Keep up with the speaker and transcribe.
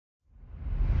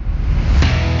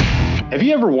Have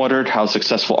you ever wondered how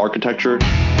successful architecture,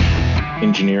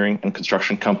 engineering, and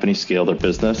construction companies scale their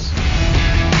business?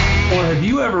 Or have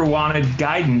you ever wanted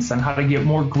guidance on how to get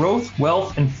more growth,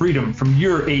 wealth, and freedom from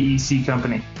your AEC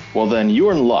company? Well, then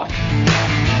you're in luck.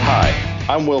 Hi,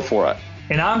 I'm Will Forat.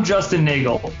 And I'm Justin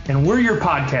Nagel, and we're your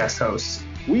podcast hosts.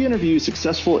 We interview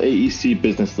successful AEC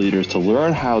business leaders to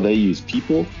learn how they use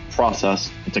people, process,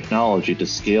 and technology to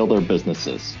scale their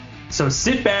businesses. So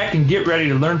sit back and get ready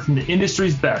to learn from the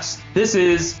industry's best. This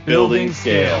is Building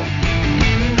Scale.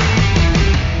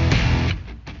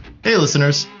 Hey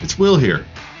listeners, it's Will here.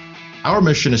 Our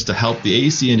mission is to help the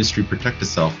AEC industry protect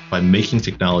itself by making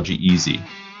technology easy.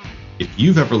 If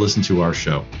you've ever listened to our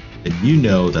show, then you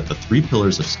know that the three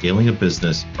pillars of scaling a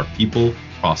business are people,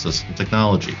 process, and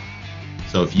technology.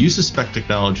 So if you suspect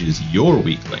technology is your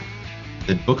weak link,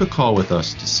 then book a call with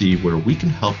us to see where we can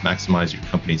help maximize your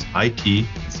company's IT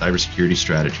and cybersecurity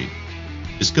strategy.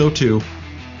 Just go to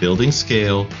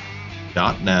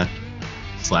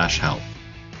buildingscale.net/help.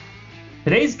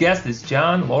 Today's guest is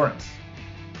Jon Lowrance.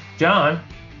 Jon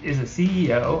is the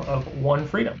CEO of One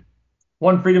Freedom.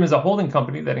 One Freedom is a holding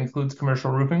company that includes commercial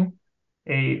roofing,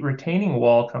 a retaining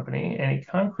wall company, and a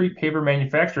concrete paver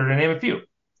manufacturer, to name a few.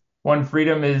 One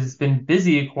Freedom has been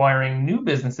busy acquiring new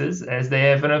businesses as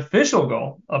they have an official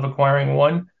goal of acquiring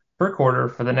one per quarter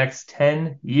for the next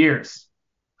 10 years.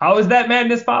 How is that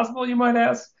madness possible, you might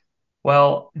ask?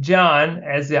 Well, Jon,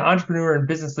 as the entrepreneur and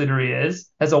business leader he is,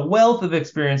 has a wealth of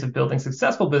experience of building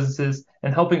successful businesses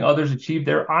and helping others achieve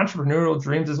their entrepreneurial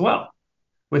dreams as well.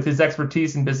 With his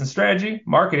expertise in business strategy,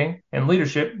 marketing, and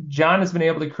leadership, Jon has been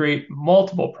able to create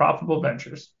multiple profitable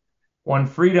ventures. One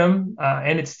Freedom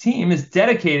and its team is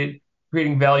dedicated to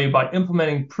creating value by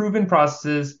implementing proven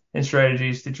processes and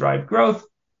strategies to drive growth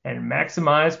and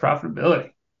maximize profitability.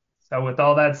 So with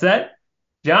all that said,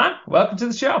 Jon, welcome to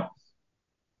the show.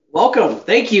 Welcome.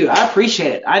 Thank you. I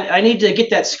appreciate it. I need to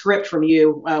get that script from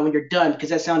you when you're done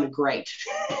because that sounded great.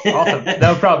 Awesome.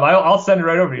 No problem. I'll send it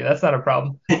right over to you. That's not a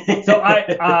problem. So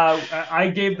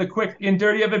I gave the quick and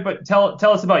dirty of it, but tell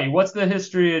us about you. What's the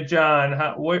history of Jon?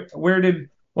 Where did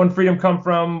One Freedom come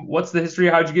from? What's the history?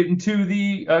 How'd you get into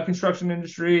the construction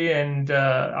industry and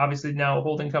obviously now a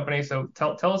holding company? So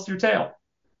tell us your tale.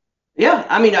 Yeah,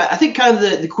 I mean, I think kind of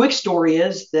the quick story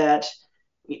is that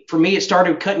for me, it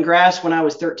started cutting grass when I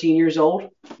was 13 years old.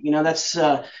 You know, that's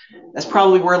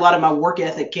probably where a lot of my work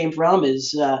ethic came from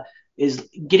is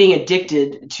getting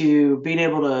addicted to being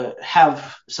able to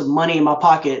have some money in my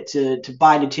pocket to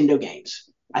buy Nintendo games.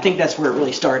 I think that's where it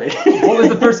really started. What was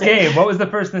the first game? What was the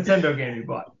first Nintendo game you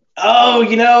bought? Oh,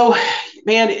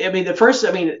 man, the first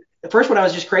one I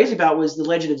was just crazy about was The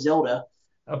Legend of Zelda.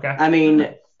 Okay. I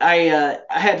mean, I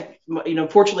had,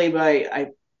 fortunately,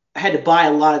 I had to buy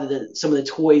a lot of some of the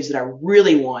toys that I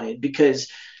really wanted because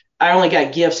I only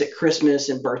got gifts at Christmas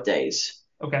and birthdays.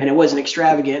 Okay. And it wasn't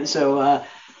extravagant. So,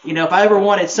 if I ever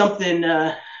wanted something,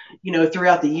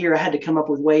 throughout the year, I had to come up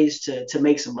with ways to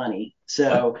make some money.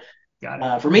 So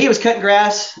for me, it was cutting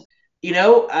grass.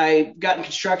 I got in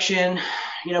construction,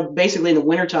 basically in the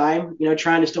wintertime,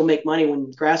 trying to still make money when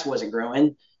grass wasn't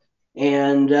growing.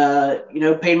 And,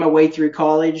 paid my way through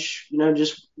college,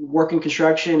 just working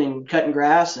construction and cutting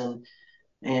grass. And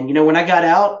when I got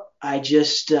out, I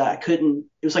just couldn't,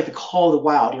 it was like the call of the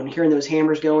wild, hearing those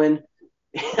hammers going,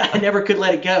 I never could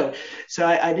let it go. So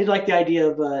I did like the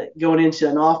idea of going into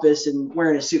an office and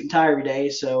wearing a suit and tie every day.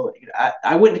 So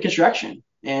I went into construction.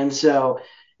 And so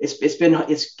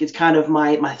it's kind of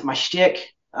my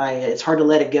shtick. It's hard to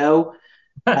let it go.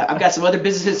 I've got some other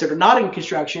businesses that are not in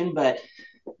construction, but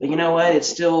you know what? It's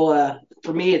still,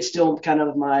 for me, it's still kind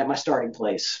of my starting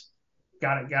place.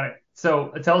 Got it.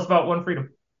 So tell us about One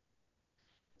Freedom.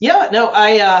 Yeah, no,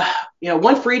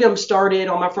 One Freedom started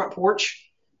on my front porch.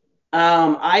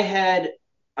 I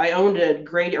owned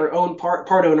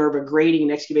part owner of a grading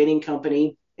and excavating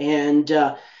company and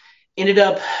ended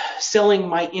up selling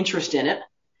my interest in it.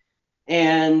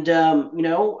 And,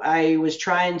 I was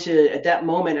trying to, at that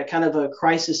moment, a kind of a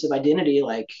crisis of identity,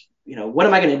 like, what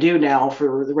am I going to do now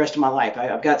for the rest of my life?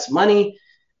 I've got some money.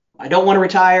 I don't want to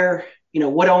retire.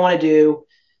 What do I want to do?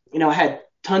 I had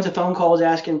tons of phone calls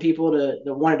asking people that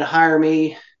wanted to hire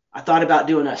me. I thought about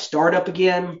doing a startup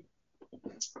again.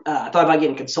 I thought about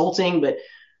getting consulting, but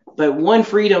One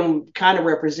Freedom kind of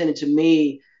represented to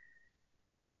me,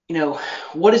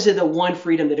 what is it, the one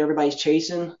freedom that everybody's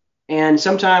chasing? And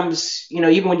sometimes,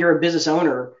 even when you're a business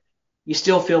owner, you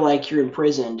still feel like you're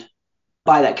imprisoned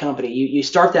by that company. You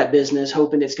start that business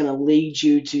hoping it's going to lead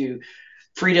you to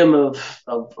freedom of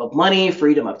money,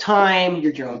 freedom of time,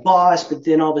 you're your own boss, but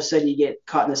then all of a sudden you get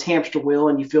caught in this hamster wheel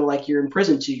and you feel like you're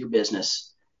imprisoned to your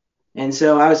business. And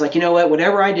so I was like, you know what,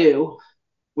 whatever I do,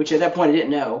 which at that point I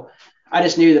didn't know, I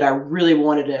just knew that I really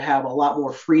wanted to have a lot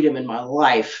more freedom in my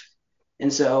life.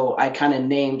 And so I kind of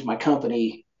named my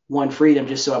company One Freedom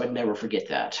just so I would never forget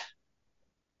that.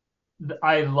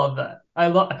 I love that.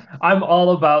 I'm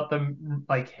all about the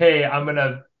like, hey, I'm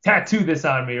gonna tattoo this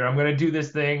on me, or I'm gonna do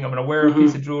this thing, I'm gonna wear a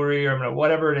piece of jewelry, or I'm gonna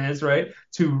whatever it is, right?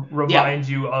 To remind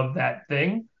you of that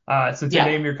thing. So to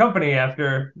name your company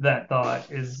after that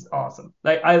thought is awesome.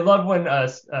 Like I love when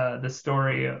the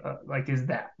story like is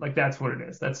that like that's what it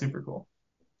is. That's super cool.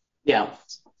 Yeah.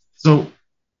 So,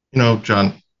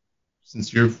 Jon,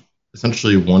 since you're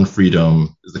essentially One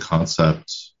Freedom is the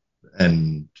concept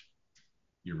and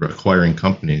you're acquiring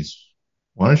companies,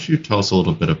 why don't you tell us a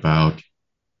little bit about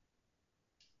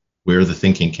where the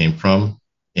thinking came from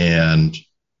and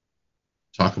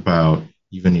talk about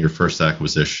even your first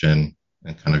acquisition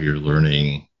and kind of your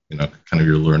learning, kind of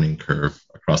your learning curve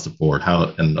across the board, how,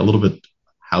 and a little bit,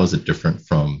 how is it different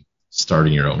from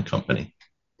starting your own company?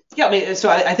 Yeah, I mean, so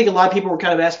I think a lot of people were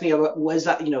kind of asking me about was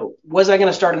I going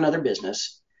to start another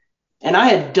business? And I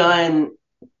had done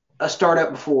a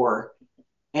startup before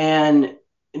and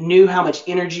knew how much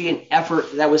energy and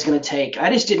effort that was going to take.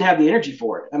 I just didn't have the energy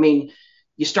for it. I mean,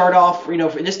 you start off,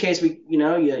 in this case, you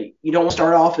don't want to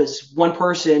start off as one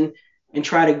person and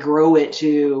try to grow it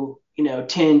to,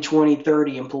 10, 20,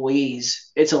 30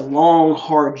 employees. It's a long,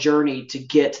 hard journey to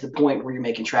get to the point where you're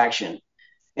making traction.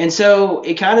 And so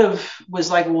it kind of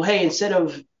was like, well, hey, instead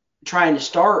of trying to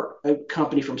start a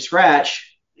company from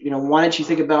scratch, why don't you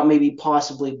think about maybe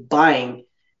possibly buying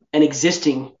an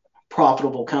existing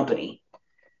profitable company?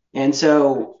 And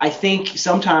so I think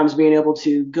sometimes being able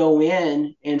to go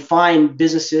in and find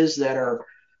businesses that are,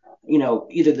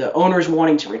 either the owners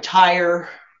wanting to retire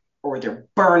or they're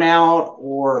burnout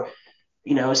or,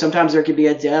 sometimes there could be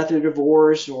a death or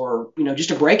divorce or,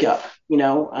 just a breakup,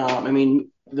 I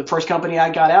mean, the first company I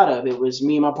got out of, it was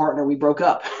me and my partner, we broke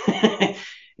up.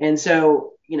 And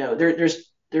so,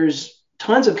 there's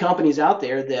tons of companies out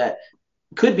there that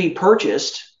could be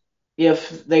purchased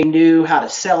if they knew how to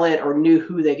sell it or knew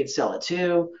who they could sell it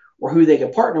to or who they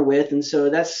could partner with. And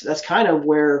so that's kind of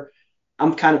where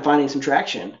I'm kind of finding some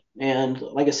traction. And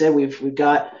like I said, we've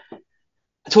got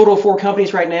a total of 4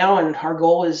 companies right now, and our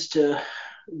goal is to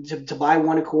buy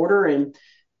one a quarter. And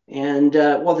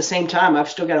while at the same time, I've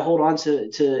still got to hold on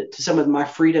to some of my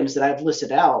freedoms that I've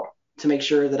listed out to make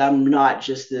sure that I'm not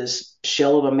just this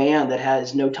shell of a man that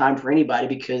has no time for anybody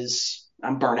because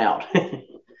I'm burnt out.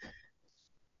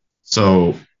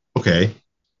 So, okay,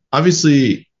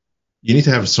 obviously you need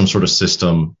to have some sort of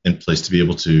system in place to be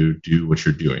able to do what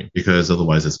you're doing because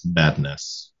otherwise it's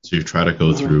madness. So you try to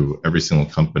go through every single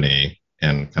company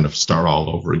and kind of start all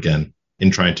over again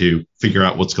in trying to figure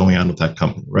out what's going on with that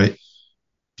company, right?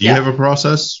 Do you have a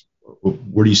process?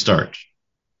 Where do you start?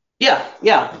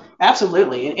 Yeah,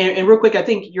 absolutely. And real quick, I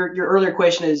think your earlier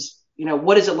question is,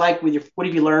 what is it like what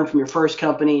have you learned from your first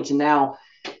company to now?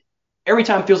 Every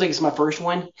time feels like it's my first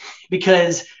one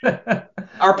because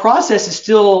our process is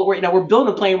still, we're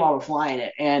building a plane while we're flying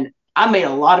it. And I made a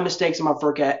lot of mistakes in my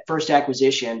first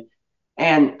acquisition.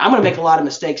 And I'm going to make a lot of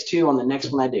mistakes too on the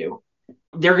next one I do.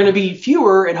 They're going to be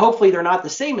fewer and hopefully they're not the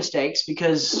same mistakes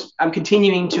because I'm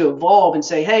continuing to evolve and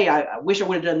say, hey, I wish I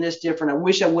would have done this different. I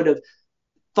wish I would have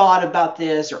thought about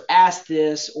this or asked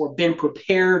this or been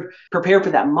prepared for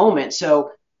that moment.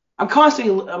 So I'm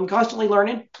constantly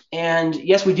learning. And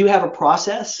yes, we do have a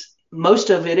process. Most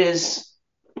of it is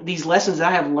these lessons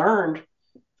that I have learned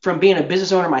from being a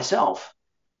business owner myself.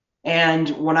 And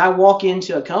when I walk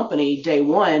into a company day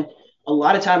one, a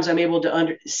lot of times I'm able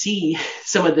to see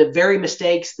some of the very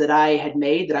mistakes that I had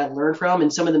made that I learned from,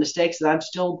 and some of the mistakes that I'm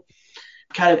still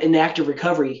kind of in active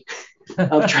recovery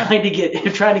of trying to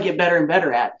get better and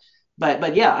better at.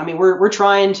 But yeah, I mean, we're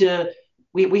trying to,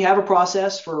 we have a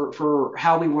process for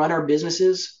how we run our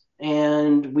businesses,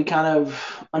 and we kind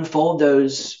of unfold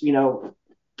those,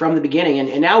 from the beginning.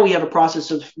 And now we have a process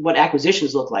of what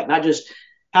acquisitions look like, not just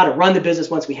how to run the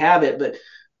business once we have it, but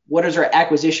what does our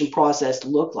acquisition process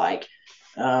look like?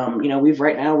 We've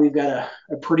got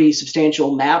a pretty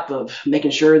substantial map of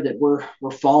making sure that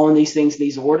we're following these things in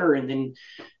these order. And then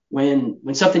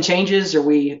when something changes or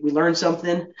we learn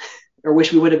something or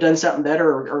wish we would have done something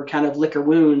better or kind of lick our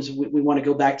wounds, we want to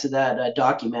go back to that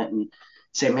document and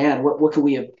say, man, what could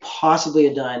we have possibly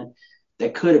have done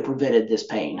that could have prevented this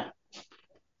pain?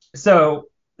 So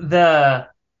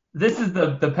this is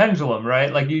the pendulum,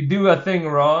 right? Like you do a thing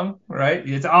wrong, right?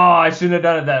 It's, I shouldn't have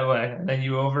done it that way. And then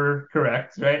you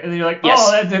overcorrect, right? And then you're like,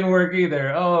 that didn't work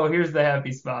either. Oh, here's the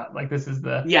happy spot. Like this is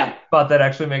the spot that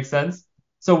actually makes sense.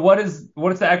 So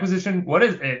what's the acquisition? What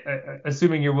is it?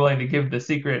 Assuming you're willing to give the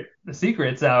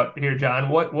secrets out here, John,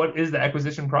 what is the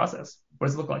acquisition process? What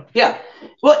does it look like? Yeah.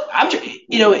 Well,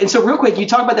 and so real quick, you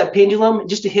talk about that pendulum,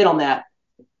 just to hit on that.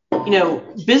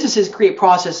 Businesses create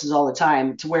processes all the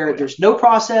time to where there's no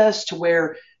process, to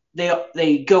where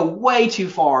they go way too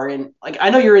far. And like, I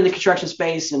know you're in the construction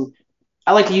space, and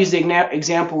I like to use the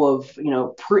example of,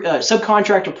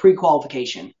 subcontractor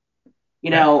pre-qualification.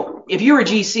 If you're a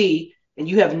GC and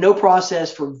you have no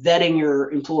process for vetting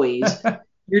your employees,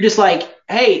 you're just like,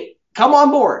 hey, come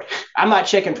on board. I'm not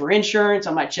checking for insurance.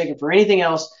 I'm not checking for anything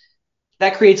else.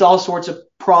 That creates all sorts of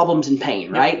problems and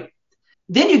pain, right? Yep.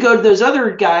 Then you go to those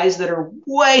other guys that are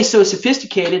way so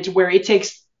sophisticated to where it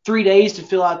takes 3 days to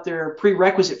fill out their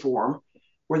prerequisite form,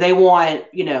 where they want,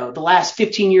 the last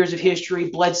 15 years of history,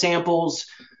 blood samples,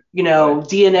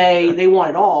 DNA, they want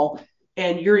it all.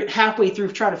 And you're halfway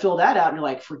through trying to fill that out, and you're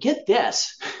like, forget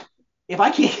this. If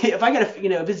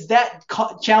it's that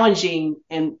challenging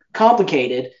and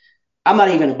complicated, I'm not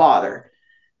even going to bother.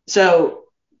 So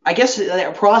I guess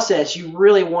that process, you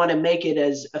really want to make it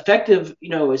as effective,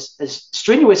 as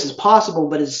strenuous as possible,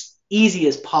 but as easy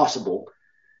as possible,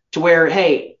 to where,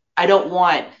 hey, I don't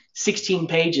want 16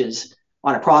 pages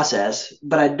on a process,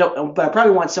 but I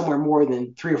probably want somewhere more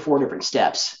than 3 or 4 different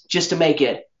steps just to make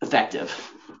it effective.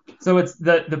 So it's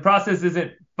the process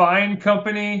isn't find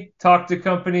company, talk to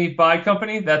company, buy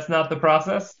company. That's not the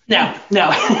process. No.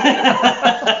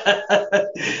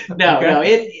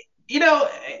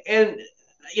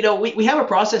 We have a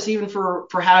process even for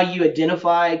how you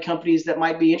identify companies that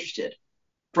might be interested.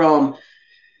 From,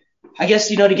 I guess,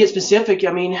 to get specific,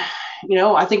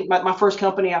 I think my first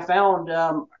company I found,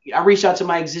 I reached out to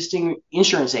my existing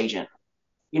insurance agent.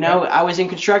 I was in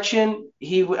construction.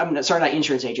 Not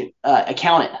insurance agent,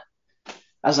 accountant.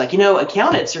 I was like,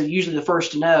 accountants are usually the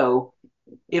first to know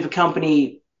if a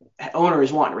company owner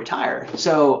is wanting to retire.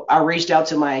 So I reached out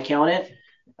to my accountant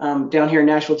down here in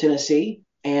Nashville, Tennessee,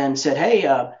 and said, hey,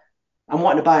 I'm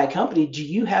wanting to buy a company. Do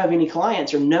you have any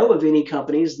clients or know of any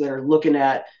companies that are looking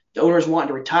at the owners wanting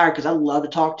to retire? Because I'd love to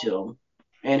talk to them.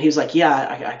 And he was like,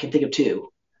 yeah, I can think of 2.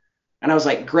 And I was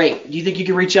like, great. Do you think you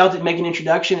could reach out and make an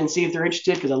introduction and see if they're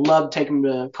interested? Because I'd love to take them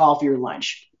to coffee or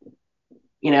lunch.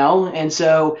 And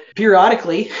so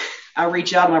periodically I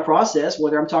reach out in my process,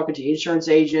 whether I'm talking to insurance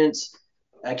agents,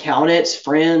 accountants,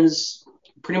 friends,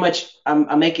 pretty much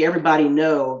I make everybody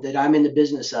know that I'm in the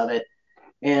business of it.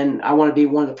 And I want to be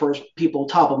one of the first people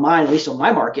top of mind, at least on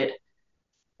my market,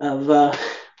 of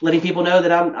letting people know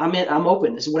that I'm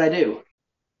open. This is what I do.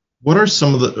 What are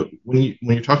some of the, when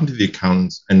you're talking to the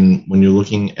accountants and when you're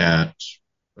looking at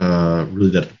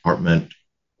really that department,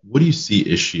 what do you see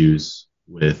issues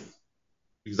with?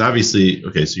 Because obviously,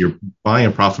 okay, so you're buying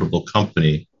a profitable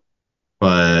company,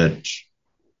 but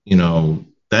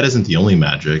that isn't the only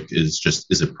magic. Is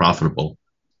it profitable?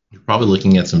 You're probably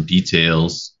looking at some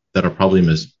details that are probably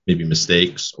maybe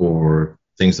mistakes or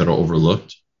things that are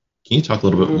overlooked. Can you talk a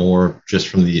little bit more just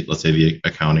from let's say the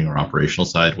accounting or operational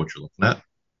side, what you're looking at?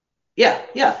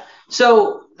 Yeah.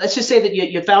 So let's just say that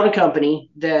you found a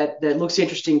company that looks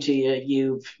interesting to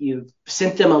you. You've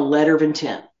sent them a letter of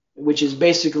intent, which is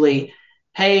basically,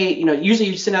 hey, usually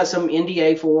you send out some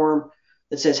NDA form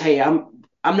that says, hey, I'm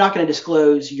not going to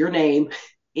disclose your name,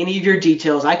 any of your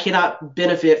details. I cannot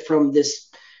benefit from this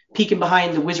peeking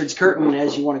behind the wizard's curtain,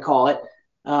 as you want to call it,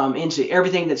 into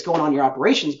everything that's going on in your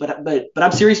operations. But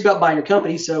I'm serious about buying your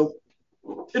company. So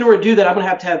in order to do that, I'm going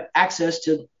to have access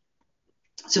to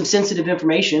some sensitive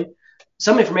information,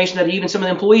 some information that even some of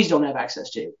the employees don't have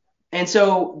access to. And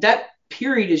so that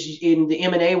period is in the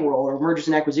M&A world, or mergers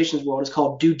and acquisitions world, is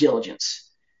called due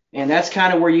diligence. And that's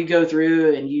kind of where you go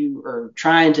through and you are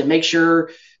trying to make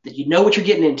sure that you know what you're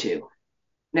getting into.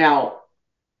 Now,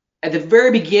 at the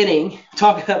very beginning,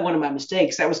 talk about one of my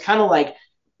mistakes, that was kind of like,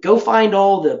 go find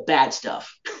all the bad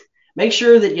stuff. Make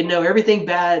sure that you know everything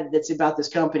bad that's about this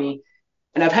company.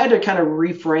 And I've had to kind of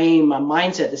reframe my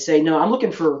mindset to say, no,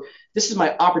 this is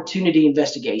my opportunity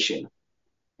investigation.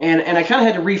 And I kind of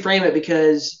had to reframe it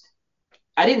because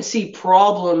I didn't see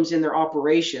problems in their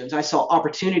operations. I saw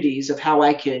opportunities of how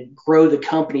I could grow the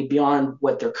company beyond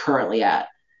what they're currently at.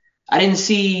 I didn't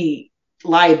see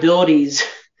liabilities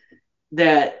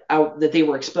that they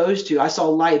were exposed to. I saw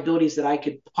liabilities that I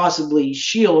could possibly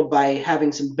shield by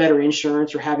having some better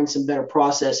insurance or having some better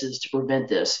processes to prevent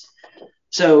this.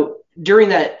 So during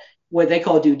that, what they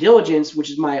call due diligence, which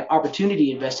is my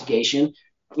opportunity investigation,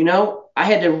 I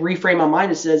had to reframe my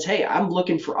mind that says, hey, I'm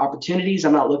looking for opportunities.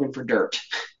 I'm not looking for dirt.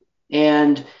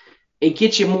 And it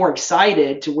gets you more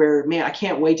excited to where, man, I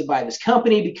can't wait to buy this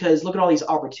company because look at all these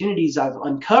opportunities I've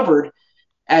uncovered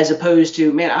as opposed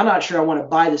to, man, I'm not sure I want to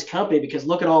buy this company because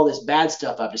look at all this bad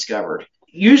stuff I've discovered.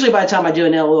 Usually by the time I do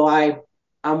an LOI,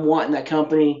 I'm wanting that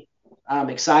company. I'm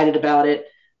excited about it.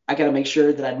 I got to make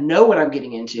sure that I know what I'm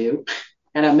getting into,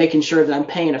 and I'm making sure that I'm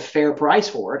paying a fair price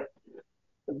for it.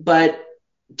 But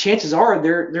chances are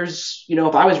there's,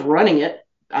 if I was running it,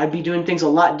 I'd be doing things a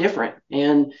lot different.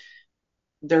 And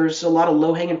there's a lot of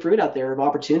low hanging fruit out there of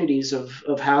opportunities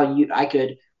of how I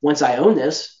could, once I own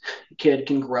this,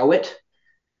 can grow it,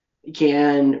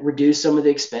 can reduce some of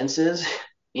the expenses,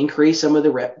 increase some of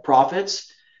the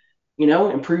profits,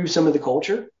 improve some of the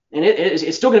culture. And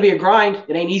it's still going to be a grind.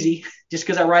 It ain't easy. Just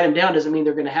because I write them down doesn't mean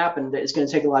they're going to happen. It's going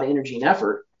to take a lot of energy and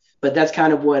effort. But that's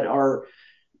kind of what our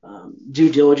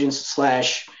due diligence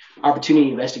 / opportunity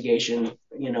investigation,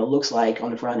 looks like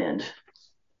on the front end.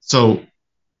 So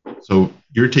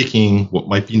you're taking what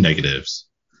might be negatives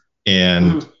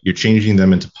and you're changing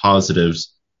them into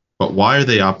positives. But why are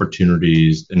they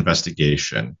opportunities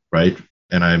investigation, right?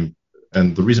 And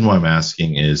the reason why I'm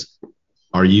asking is,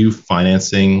 are you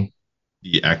financing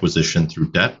the acquisition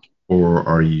through debt, or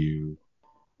are you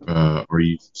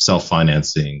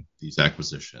self-financing these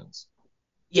acquisitions?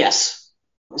 Yes.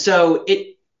 So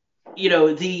the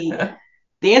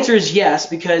answer is yes,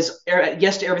 because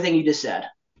yes to everything you just said.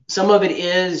 Some of it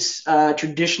is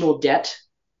traditional debt,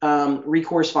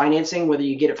 recourse financing, whether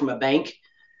you get it from a bank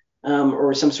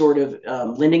or some sort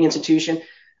of lending institution.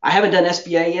 I haven't done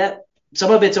SBA yet.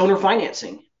 Some of it's owner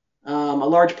financing. A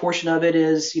large portion of it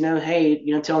is, hey,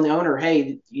 telling the owner,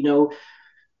 hey,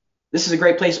 this is a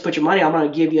great place to put your money. I'm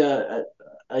going to give you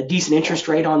a decent interest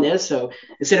rate on this. So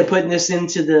instead of putting this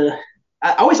into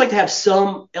I always like to have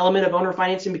some element of owner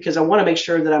financing because I want to make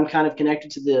sure that I'm kind of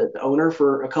connected to the owner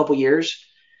for a couple years,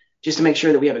 just to make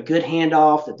sure that we have a good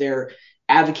handoff, that they're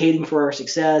advocating for our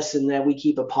success, and that we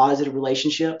keep a positive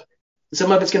relationship.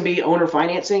 Some of it's going to be owner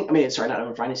financing. Not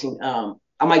owner financing.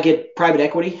 I might get private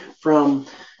equity from.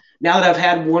 Now that I've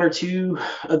had one or two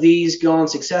of these gone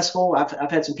successful,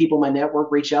 I've had some people in my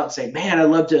network reach out and say, man, I'd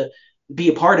love to be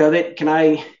a part of it. Can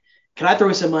I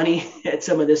throw some money at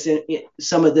some of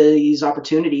these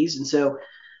opportunities? And so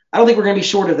I don't think we're going to be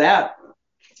short of that.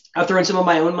 I've thrown some of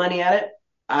my own money at it.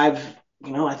 I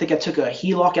think I took a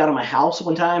HELOC out of my house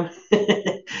one time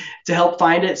to help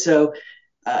find it. So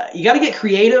you got to get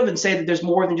creative and say that there's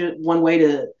more than just one way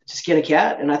to skin a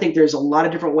cat. And I think there's a lot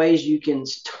of different ways you can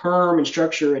term and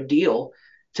structure a deal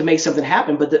to make something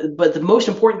happen. But the most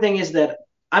important thing is that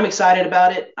I'm excited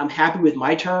about it. I'm happy with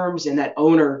my terms, and that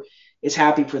owner is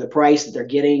happy for the price that they're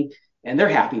getting, and they're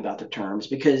happy about their terms.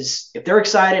 Because if they're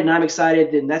excited and I'm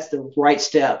excited, then that's the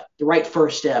right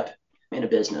first step in a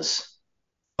business.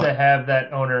 To have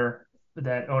that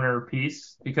owner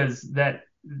piece, because that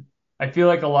I feel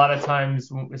like a lot of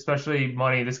times, especially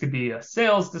money, this could be a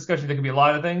sales discussion, there could be a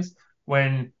lot of things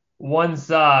when one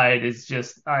side is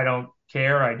just, I don't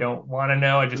care, I don't want to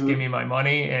know, just give me my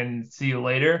money and see you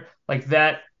later. Like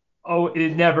that,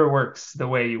 it never works the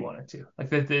way you want it to.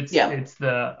 Like it's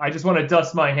I just want to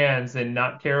dust my hands and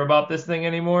not care about this thing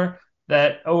anymore.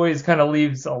 That always kind of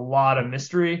leaves a lot of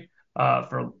mystery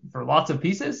for lots of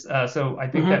pieces. So I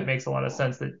think that makes a lot of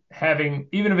sense, that having,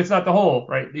 even if it's not the whole,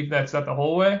 right, even if that's not the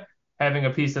whole way, having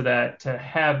a piece of that to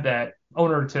have that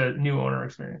owner to new owner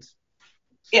experience.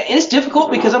 Yeah, and it's difficult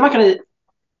because I'm not going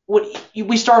to.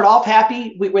 We start off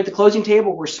happy. We're at the closing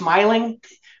table. We're smiling.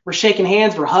 We're shaking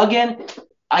hands. We're hugging.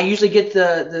 I usually get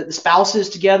the spouses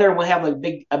together, and we'll have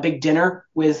a big dinner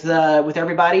with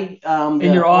everybody. In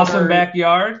your awesome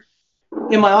backyard.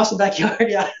 In my awesome backyard,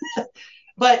 yeah.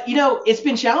 But it's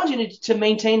been challenging to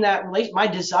maintain that relation. My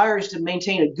desire is to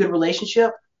maintain a good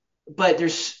relationship, but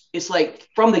it's like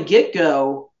from the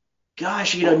get-go,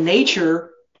 gosh,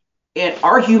 nature and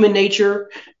our human nature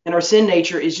and our sin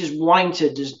nature is just wanting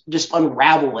to just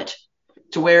unravel it,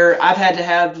 to where I've had to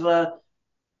have,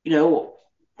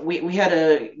 we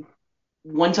had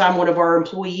one time one of our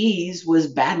employees was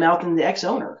bad-mouthing the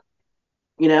ex-owner,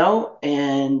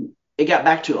 and it got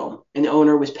back to him, and the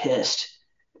owner was pissed,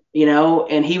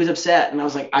 and he was upset, and I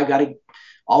was like, I got to,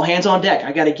 all hands on deck.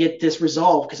 I got to get this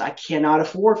resolved because I cannot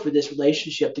afford for this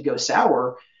relationship to go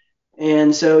sour.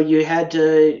 And so you had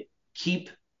to keep,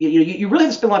 you really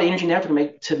have to spend a lot of energy and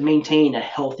effort to maintain a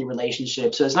healthy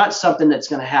relationship. So it's not something that's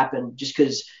going to happen just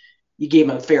because you gave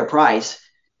them a fair price.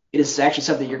 It is actually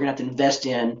something you're going to have to invest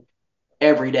in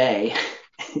every day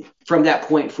from that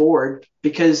point forward,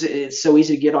 because it's so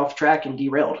easy to get off track and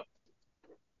derailed.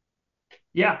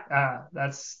 Yeah,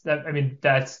 that's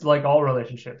like all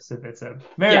relationships. If it's a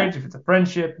marriage, if it's a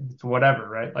friendship, if it's whatever,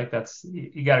 right? Like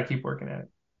you got to keep working at it.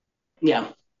 Yeah.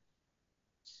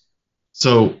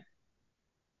 So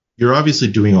you're obviously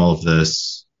doing all of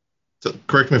this So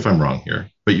correct me if I'm wrong here,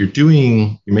 but you're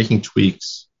making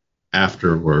tweaks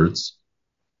afterwards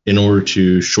in order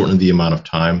to shorten the amount of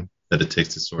time that it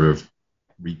takes to sort of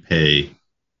repay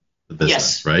the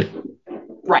business, yes. right?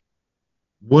 Right.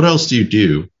 What else do you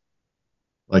do?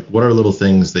 Like, what are little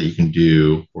things that you can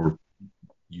do or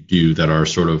you do that are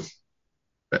sort of,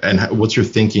 and what's your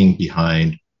thinking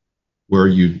behind where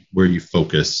you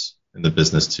focus in the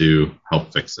business to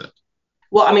help fix it?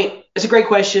 Well, I mean, it's a great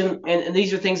question, and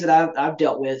these are things that I've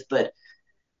dealt with. But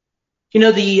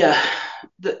the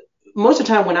most of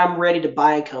the time when I'm ready to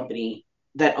buy a company,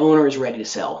 that owner is ready to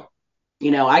sell.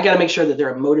 I got to make sure that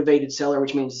they're a motivated seller,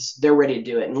 which means they're ready to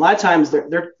do it. And a lot of times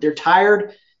they're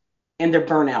tired and they're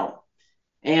burnt out.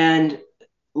 And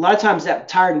a lot of times that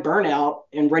tired and burnout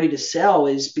and ready to sell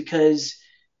is because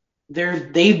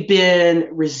they've been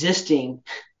resisting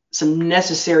some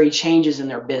necessary changes in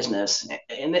their business,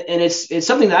 and it's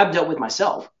something that I've dealt with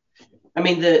myself. I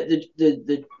mean,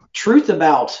 the truth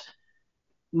about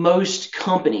most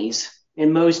companies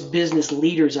and most business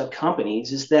leaders of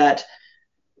companies is that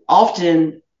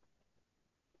often,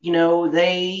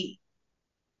 they,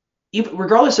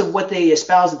 regardless of what they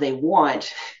espouse that they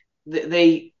want,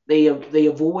 they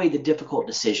avoid the difficult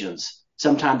decisions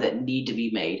sometimes that need to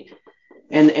be made.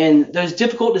 And those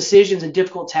difficult decisions and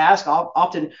difficult tasks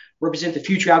often represent the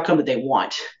future outcome that they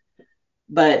want.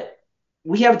 But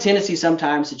we have a tendency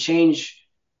sometimes to change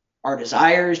our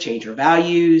desires, change our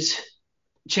values,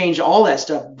 change all that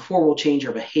stuff before we'll change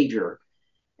our behavior.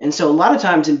 And so a lot of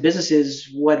times in businesses,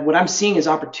 what I'm seeing as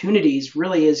opportunities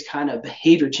really is kind of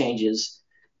behavior changes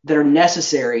that are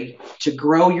necessary to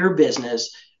grow your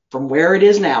business from where it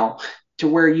is now to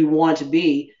where you want to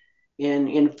be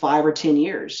in 5 or 10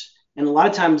 years. And a lot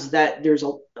of times that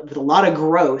with a lot of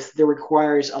growth, there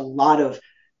requires a lot of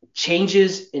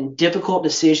changes and difficult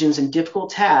decisions and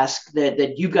difficult tasks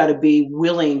that you've got to be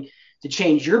willing to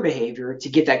change your behavior to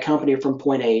get that company from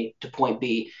point A to point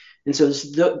B. And so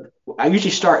I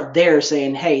usually start there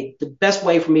saying, hey, the best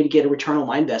way for me to get a return on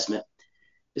my investment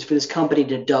is for this company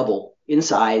to double in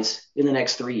size in the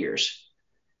next 3 years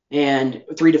and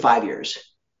 3 to 5 years,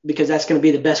 because that's going to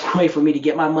be the best way for me to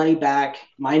get my money back,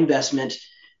 my investment,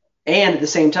 and at the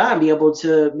same time be able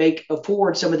to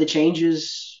afford some of the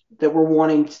changes that we're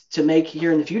wanting to make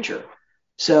here in the future.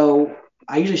 So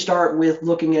I usually start with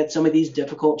looking at some of these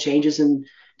difficult changes and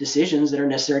decisions that are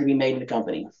necessary to be made in the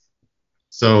company.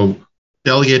 So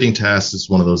delegating tasks is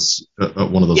one of those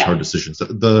hard decisions.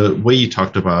 The way you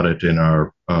talked about it in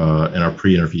our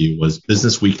pre-interview was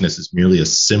business weakness is merely a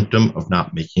symptom of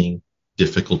not making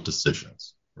difficult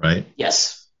decisions, right?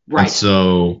 Yes, right. And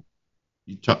so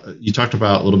you talked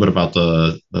about a little bit about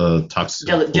the toxic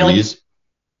employees.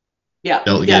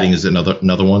 Delegating is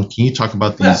another one. Can you talk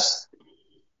about these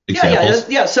examples?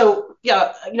 Yeah. So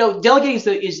delegating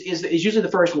is usually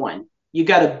the first one. You've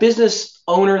got a business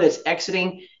owner that's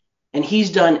exiting, and he's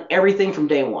done everything from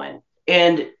day one.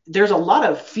 And there's a lot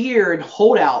of fear and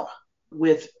holdout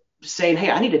with saying,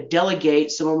 hey, I need to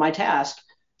delegate some of my tasks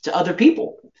to other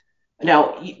people.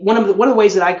 Now, one of the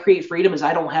ways that I create freedom is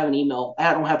I don't have an email.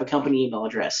 I don't have a company email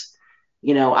address.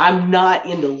 I'm not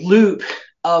in the loop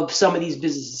of some of these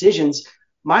business decisions.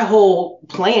 My whole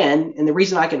plan, and the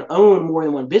reason I can own more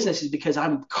than one business, is because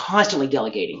I'm constantly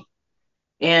delegating.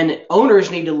 And owners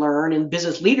need to learn, and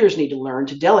business leaders need to learn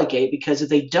to delegate, because if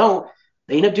they don't,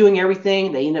 they end up doing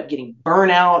everything. They end up getting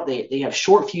burnout. They have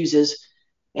short fuses,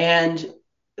 and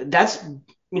that's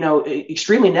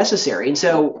extremely necessary. And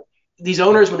so these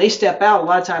owners, when they step out, a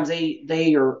lot of times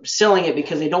they are selling it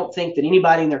because they don't think that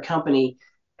anybody in their company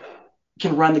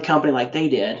can run the company like they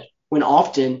did, when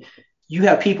often you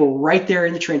have people right there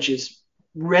in the trenches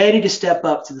ready to step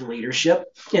up to the leadership.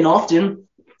 And often,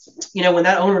 when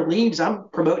that owner leaves, I'm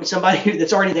promoting somebody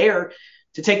that's already there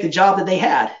to take the job that they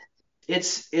had.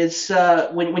 It's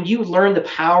when you learn the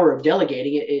power of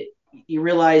delegating, you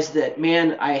realize that,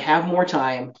 man, I have more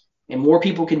time and more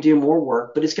people can do more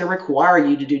work, but it's going to require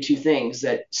you to do two things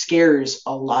that scares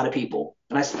a lot of people.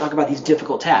 And I talk about these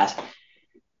difficult tasks.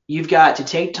 You've got to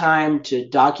take time to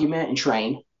document and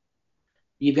train.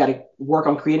 You've got to work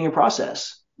on creating a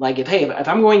process. Like if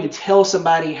I'm going to tell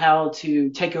somebody how to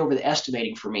take over the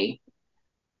estimating for me,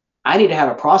 I need to have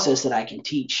a process that I can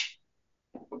teach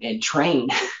and train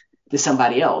to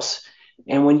somebody else.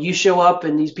 And when you show up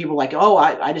and these people are like, oh,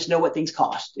 I just know what things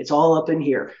cost. It's all up in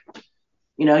here.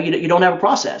 You don't have a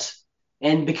process.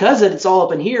 And because it's all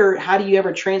up in here, how do you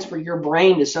ever transfer your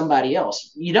brain to somebody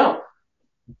else? You don't.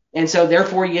 And so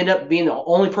therefore you end up being the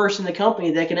only person in the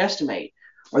company that can estimate,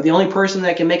 or the only person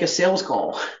that can make a sales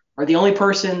call, or the only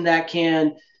person that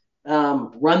can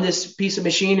run this piece of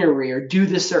machinery or do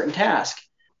this certain task.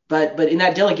 But in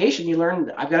that delegation, you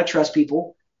learn I've got to trust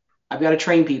people, I've got to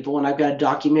train people, and I've got to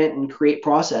document and create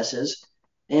processes.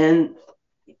 And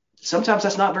sometimes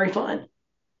that's not very fun.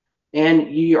 And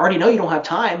you already know you don't have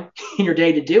time in your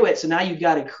day to do it. So now you've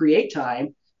got to create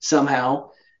time somehow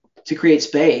to create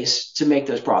space to make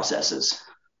those processes.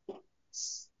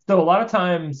 So a lot of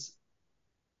times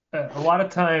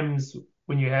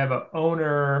when you have an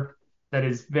owner that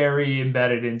is very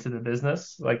embedded into the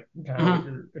business, like kind of what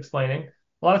you're explaining,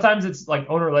 a lot of times it's like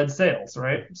owner-led sales,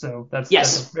 right? So that's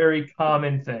a very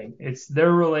common thing. It's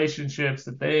their relationships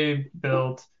that they've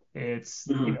built. It's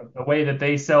the way that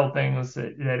they sell things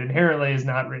that inherently is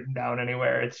not written down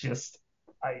anywhere. It's just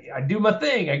I do my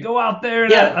thing. I go out there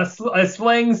and I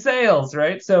slang sales,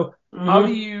 right? So how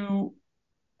do you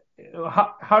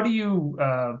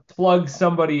plug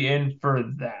somebody in for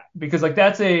that? Because like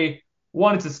it's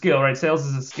a skill, right? Sales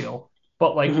is a skill,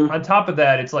 but like on top of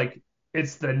that, it's like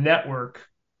it's the network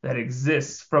that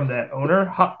exists from that owner.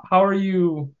 How are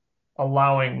you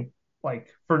allowing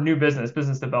like for new business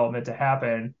development to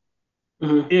happen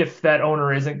if that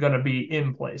owner isn't going to be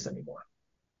in place anymore?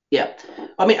 Yeah.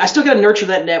 I mean, I still got to nurture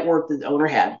that network that the owner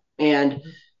had. And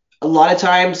a lot of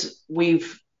times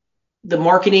the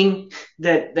marketing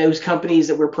that those companies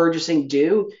that we're purchasing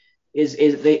do is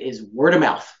word of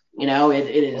mouth. It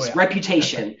is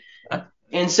reputation.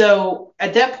 And so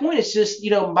at that point, it's just,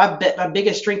 my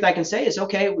biggest strength I can say is,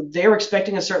 okay, they're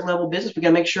expecting a certain level of business. We got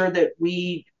to make sure that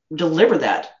we deliver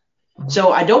that.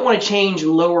 So I don't want to change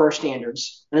and lower our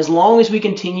standards. And as long as we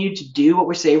continue to do what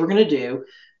we say we're going to do,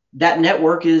 that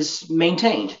network is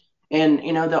maintained. And,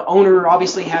 the owner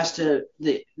obviously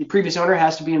the previous owner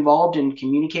has to be involved in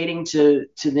communicating to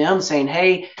them, saying,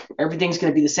 hey, everything's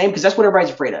going to be the same, because that's what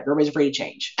everybody's afraid of. Everybody's afraid of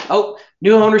change. Oh,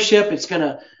 new ownership,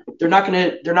 they're not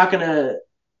going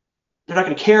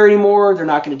to care anymore. They're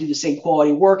not going to do the same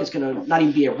quality work. It's going to not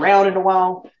even be around in a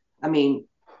while. I mean,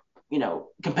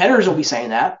 competitors will be saying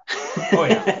that. Oh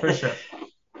yeah, for sure.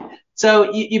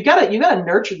 So you've got to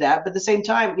nurture that, but at the same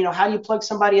time, how do you plug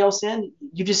somebody else in?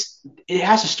 It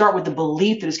has to start with the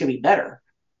belief that it's going to be better.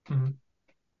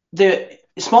 The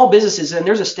small businesses, and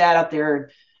there's a stat out there,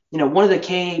 one of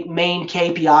the main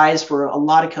KPIs for a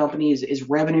lot of companies is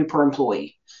revenue per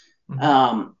employee.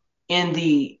 In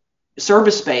the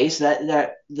service space,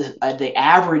 that the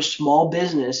average small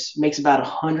business makes about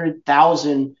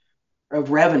 100,000 of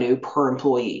revenue per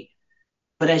employee.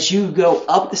 But as you go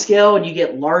up the scale and you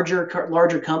get larger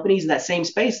companies in that same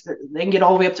space, they can get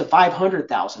all the way up to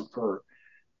 500,000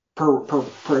 per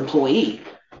employee.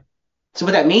 So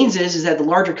what that means is that the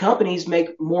larger companies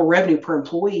make more revenue per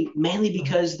employee, mainly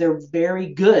because they're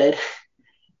very good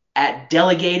at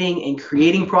delegating and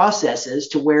creating processes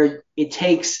to where it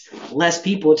takes less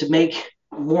people to make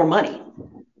more money.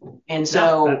 And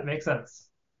so that makes sense.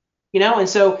 And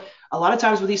so a lot of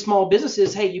times with these small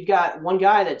businesses, hey, you've got one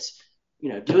guy that's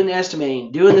doing the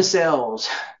estimating, doing the sales,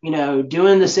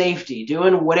 doing the safety,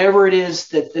 doing whatever it is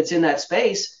that's in that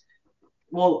space.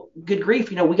 Well, good grief,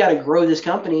 we got to grow this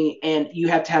company, and you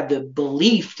have to have the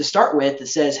belief to start with that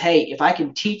says, hey, if I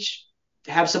can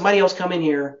have somebody else come in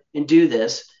here and do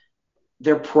this,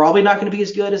 they're probably not going to be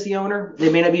as good as the owner.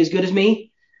 They may not be as good as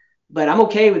me, but I'm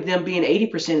okay with them being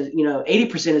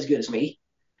 80% as good as me.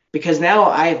 Because now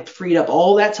I have freed up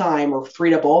all that time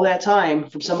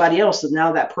from somebody else. So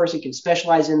now that person can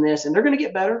specialize in this, and they're going to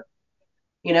get better,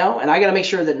 and I got to make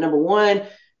sure that, number one,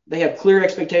 they have clear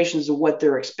expectations of what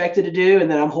they're expected to do, and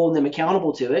then I'm holding them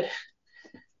accountable to it,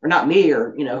 or not me,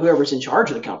 or, whoever's in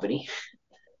charge of the company.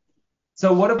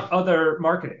 So what about other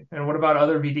marketing, and what about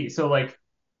other BD? So like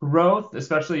growth,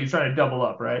 especially you're trying to double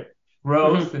up, right?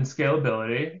 Growth and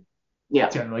scalability.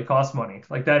 Generally cost money.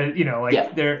 Like that is,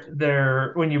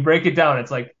 they're when you break it down, it's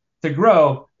like to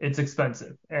grow, it's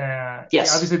expensive.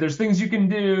 Obviously there's things you can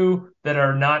do that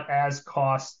are not as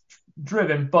cost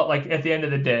driven, but like at the end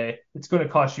of the day, it's going to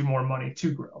cost you more money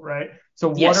to grow, right? So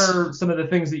what are some of the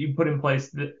things that you put in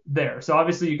place there? So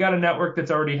obviously you got a network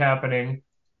that's already happening.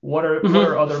 What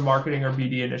are other marketing or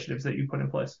BD initiatives that you put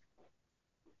in place?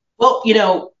 Well,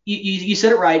 you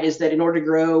said it right, is that in order to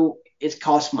grow, it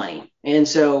costs money. And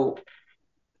so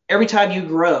every time you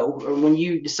grow, or when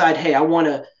you decide, hey, I want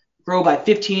to grow by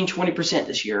 15, 20%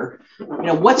 this year,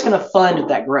 what's going to fund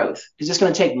that growth? Because it's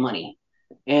going to take money.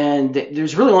 And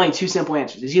there's really only two simple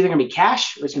answers. It's either going to be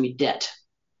cash or it's going to be debt.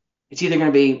 It's either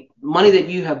going to be money that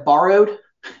you have borrowed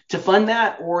to fund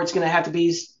that, or it's going to have to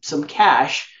be some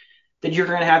cash that you're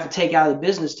going to have to take out of the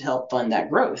business to help fund that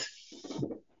growth.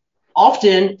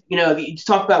 Often, if you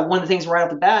talk about one of the things right off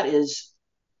the bat is,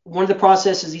 one of the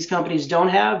processes these companies don't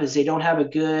have is they don't have a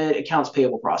good accounts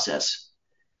payable process.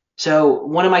 So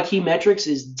one of my key metrics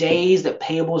is days that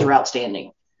payables are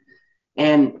outstanding.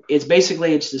 And it's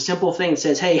a simple thing that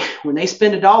says, hey, when they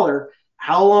spend $1,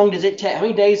 how long does it take? How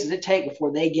many days does it take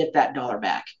before they get that dollar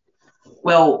back?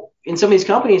 Well, in some of these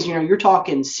companies, you're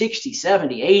talking 60,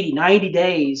 70, 80, 90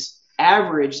 days,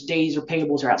 average days or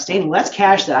payables are outstanding. Well, that's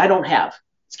cash that I don't have.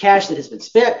 It's cash that has been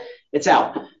spent. It's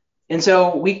out. And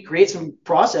so we create some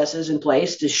processes in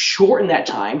place to shorten that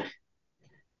time,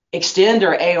 extend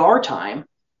our AR time.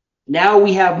 Now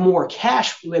we have more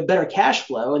cash, we have better cash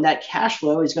flow, and that cash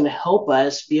flow is going to help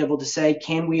us be able to say,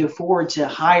 can we afford to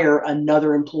hire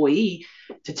another employee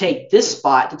to take this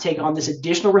spot, to take on this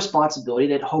additional responsibility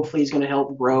that hopefully is going to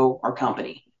help grow our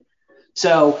company.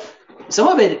 So some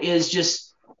of it is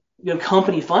just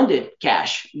company funded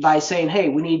cash by saying, hey,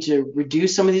 we need to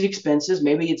reduce some of these expenses.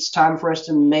 Maybe it's time for us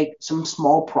to make some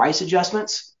small price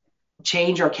adjustments,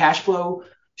 change our cash flow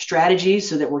strategies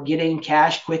so that we're getting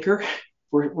cash quicker.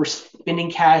 We're spending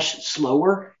cash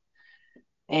slower,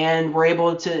 and we're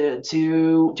able to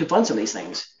fund some of these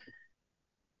things.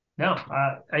 No,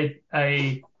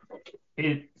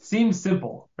 it seems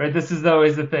simple, right? This is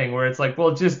always the thing where it's like,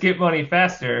 well, just get money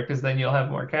faster because then you'll have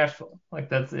more cash flow. Like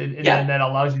that's it, and then that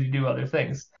allows you to do other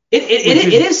things. It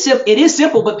is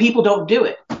simple, but people don't do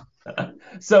it.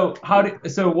 So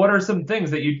what are some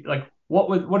things that you like?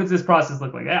 What does this process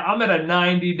look like? I'm at a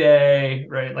 90-day,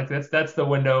 right? Like that's the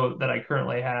window that I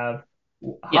currently have.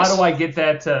 How do I get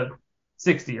that to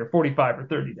 60 or 45 or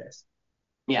 30 days?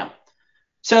 Yeah.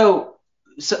 So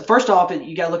first off,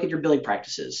 you got to look at your billing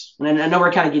practices. And I know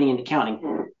we're kind of getting into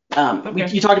accounting. Okay.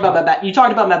 You talked about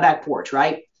my back porch,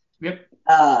 right? Yep.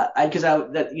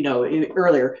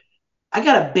 Earlier, I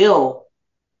got a bill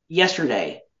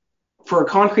yesterday for a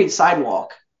concrete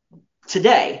sidewalk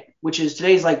today.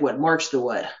 Today's like what, March the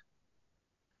what?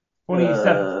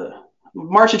 27th.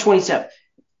 March the 27th.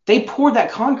 They poured that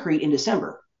concrete in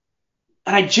December,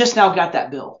 and I just now got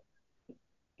that bill.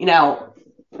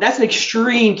 That's an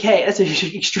extreme case. That's an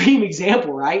extreme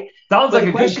example, right? Sounds like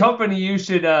a good company you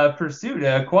should pursue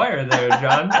to acquire there,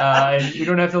 John. And you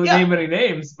don't have to name any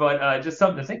names, but just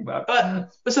something to think about.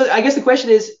 So I guess the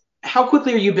question is, how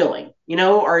quickly are you billing?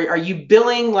 Are you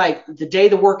billing like the day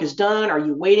the work is done? Are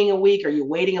you waiting a week? Are you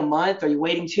waiting a month? Are you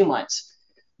waiting 2 months?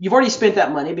 You've already spent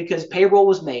that money because payroll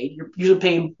was made. You're usually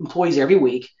paying employees every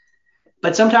week,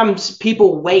 but sometimes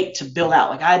people wait to bill out.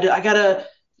 Like I got to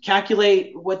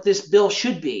calculate what this bill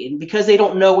should be. And because they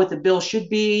don't know what the bill should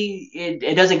be,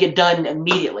 it doesn't get done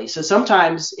immediately. So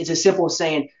sometimes it's as simple as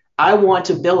saying, I want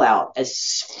to bill out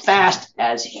as fast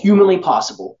as humanly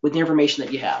possible with the information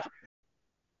that you have.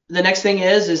 The next thing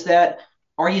is that,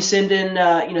 are you sending,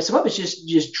 some of it's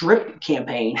just drip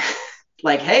campaign.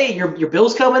 Like, hey, your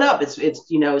bill's coming up. It's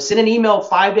send an email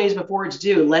 5 days before it's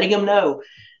due, letting them know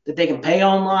that they can pay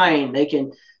online. They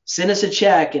can send us a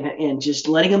check and just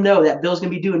letting them know that bill's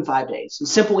going to be due in 5 days. A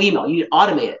simple email. You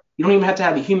automate it. You don't even have to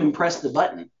have a human press the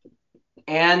button.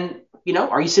 And,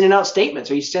 are you sending out statements?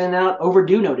 Are you sending out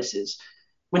overdue notices?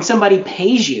 When somebody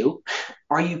pays you,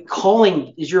 are you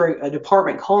calling? Is your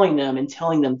department calling them and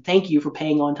telling them thank you for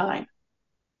paying on time?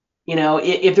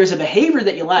 If there's a behavior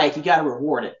that you like, you got to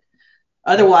reward it.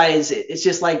 Otherwise, it's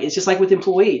just like with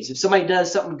employees. If somebody does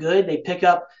something good,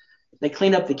 they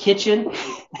clean up the kitchen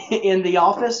in the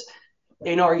office.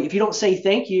 Or if you don't say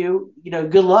thank you,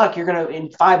 good luck. You're gonna in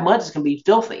 5 months it's gonna be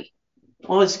filthy.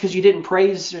 Well, it's because you didn't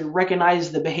praise or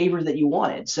recognize the behavior that you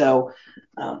wanted. So,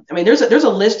 there's a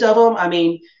list of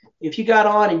them. If you got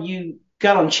on and you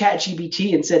got on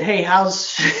ChatGPT and said, hey,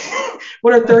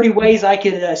 what are 30 ways I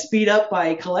could speed up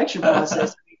my collection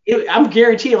process? I'm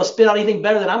guaranteed it'll spit out anything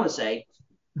better than I'm going to say.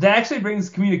 That actually brings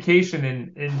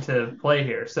communication into play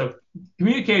here. So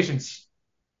communication's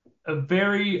a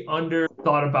very under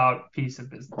thought about piece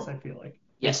of business, I feel like.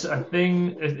 Yes. It's a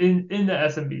thing in the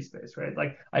SMB space, right?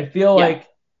 Like I feel like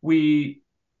we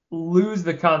lose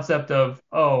the concept of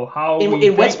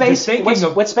in what space?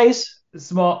 What space?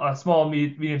 Small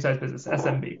medium-sized business,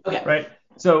 SMB, okay. Right?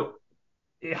 So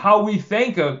how we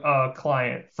thank a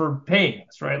client for paying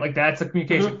us, right? Like that's a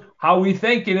communication. Mm-hmm. How we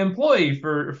thank an employee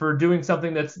for doing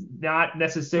something that's not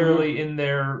necessarily in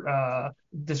their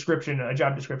description, a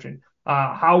job description.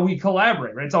 How we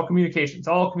collaborate, right? It's all communication. It's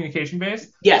all communication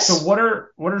based. Yes. So what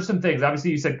are some things?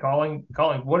 Obviously, you said calling.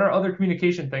 What are other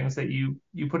communication things that you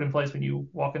put in place when you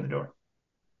walk in the door?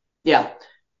 Yeah,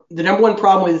 the number one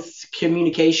problem with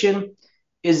communication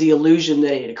is the illusion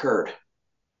that it occurred.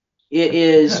 It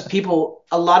is people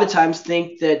a lot of times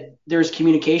think that there's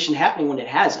communication happening when it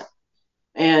hasn't.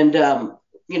 And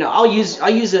I'll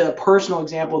use a personal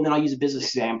example and then I'll use a business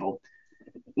example.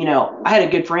 I had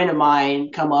a good friend of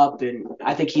mine come up and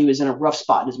I think he was in a rough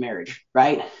spot in his marriage,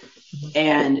 right?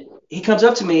 And he comes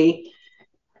up to me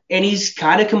and he's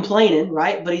kind of complaining,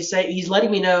 right? But he's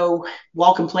letting me know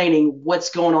while complaining what's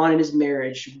going on in his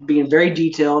marriage, being very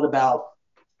detailed about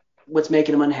what's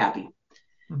making him unhappy.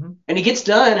 And he gets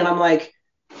done and I'm like,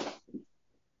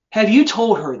 have you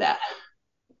told her that?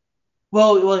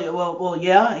 Well,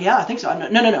 yeah, I think so.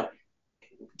 No.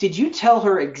 Did you tell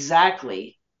her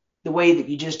exactly the way that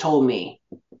you just told me?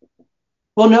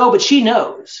 Well, no, but she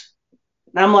knows.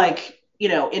 And I'm like,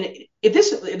 and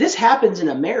if this happens in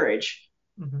a marriage,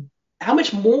 how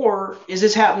much more is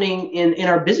this happening in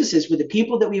our businesses with the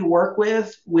people that we work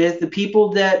with the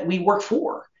people that we work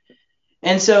for?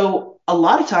 And so a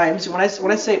lot of times when I was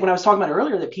talking about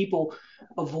earlier that people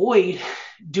avoid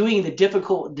doing the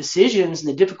difficult decisions and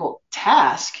the difficult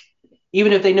task,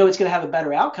 even if they know it's going to have a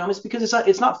better outcome, it's because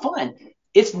it's not fun.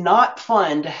 It's not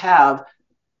fun to have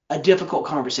a difficult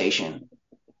conversation.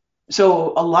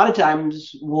 So a lot of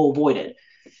times we'll avoid it.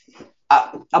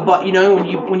 But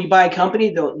when you buy a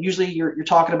company, usually you're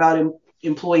talking about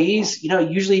employees.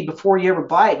 Usually before you ever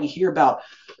buy it, you hear about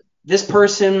this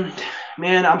person.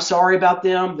 Man, I'm sorry about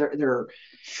them. They're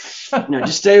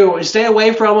just stay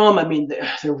away from them. I mean,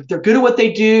 they're good at what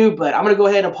they do, but I'm going to go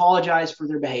ahead and apologize for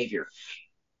their behavior.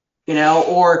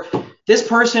 Or this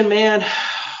person, man,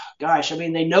 gosh, I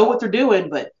mean, they know what they're doing,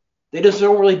 but they just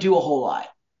don't really do a whole lot.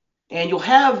 And you'll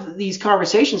have these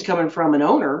conversations coming from an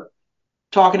owner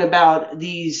talking about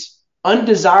these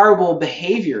undesirable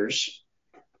behaviors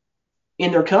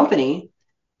in their company.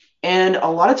 And a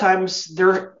lot of times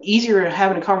they're easier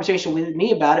having a conversation with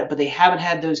me about it, but they haven't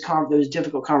had those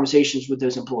difficult conversations with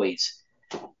those employees.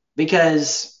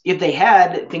 Because if they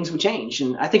had, things would change.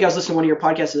 And I think I was listening to one of your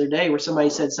podcasts the other day where somebody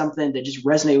said something that just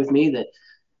resonated with me, that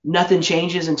nothing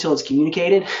changes until it's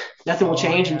communicated. Nothing will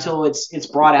change until it's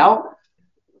brought out.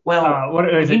 Well, what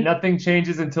is it? Nothing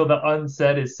changes until the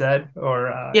unsaid is said, or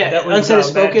unsaid is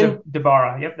spoken.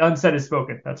 Devara. Yep, unsaid is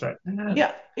spoken. That's right.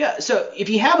 Yeah. So if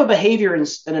you have a behavior in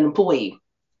an employee,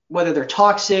 whether they're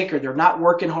toxic or they're not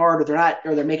working hard or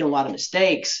they're making a lot of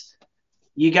mistakes,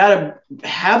 you got to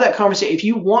have that conversation. If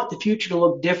you want the future to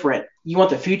look different, you want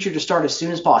the future to start as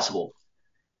soon as possible.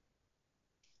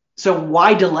 So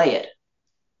why delay it?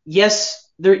 Yes,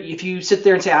 if you sit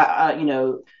there and say,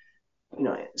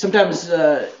 sometimes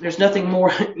there's nothing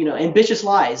more, ambitious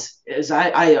lies. As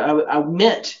I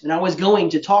meant, and I was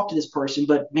going to talk to this person,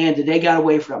 but man, the day got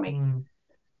away from me.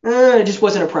 It just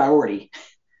wasn't a priority.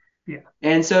 Yeah.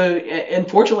 And so,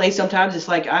 unfortunately, sometimes it's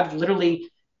like I've literally,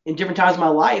 in different times of my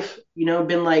life,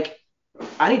 been like,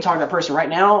 I need to talk to that person right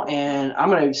now, and I'm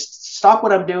going to stop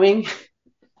what I'm doing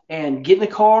and get in the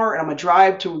car, and I'm going to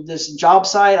drive to this job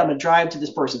site. I'm going to drive to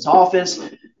this person's office.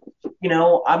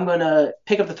 I'm going to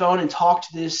pick up the phone and talk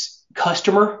to this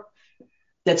customer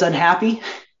that's unhappy,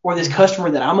 or this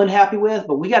customer that I'm unhappy with.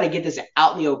 But we got to get this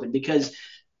out in the open, because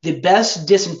the best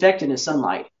disinfectant is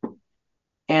sunlight.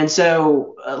 And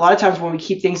so a lot of times when we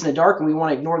keep things in the dark and we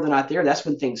want to ignore they're not there, that's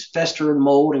when things fester and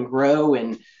mold and grow.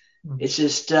 And it's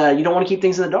just, you don't want to keep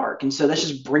things in the dark. And so let's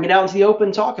just bring it out into the open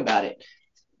and talk about it.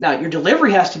 Now, your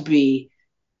delivery has to be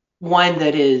one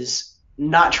that is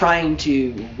not trying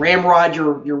to ramrod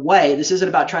your way. This isn't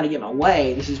about trying to get my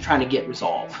way. This is trying to get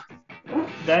resolve.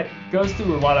 That goes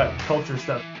through a lot of culture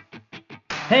stuff.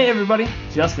 Hey, everybody.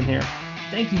 Justin here.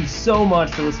 Thank you so much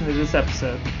for listening to this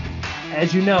episode.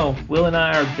 As you know, Will and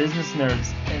I are business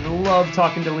nerds and love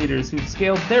talking to leaders who've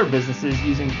scaled their businesses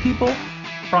using people,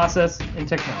 process, and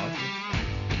technology.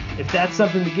 If that's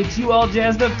something that gets you all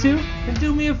jazzed up too, then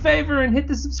do me a favor and hit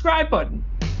the subscribe button.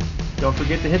 Don't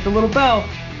forget to hit the little bell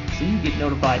so you get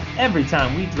notified every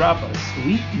time we drop a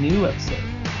sweet new episode.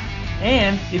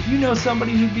 And if you know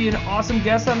somebody who'd be an awesome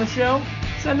guest on the show,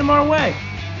 send them our way.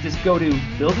 Just go to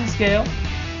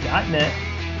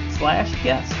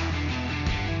buildandscale.net/guest.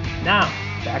 Now,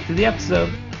 back to the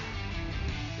episode.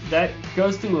 That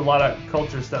goes through a lot of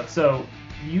culture stuff. So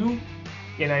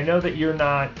and I know that you're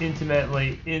not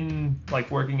intimately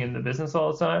working in the business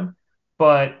all the time,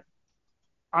 but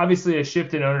obviously a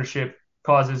shift in ownership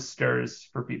causes stirs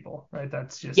for people, right?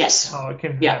 That's just how it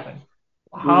can happen.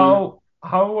 How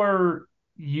are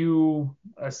you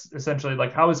essentially,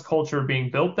 how is culture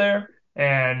being built there?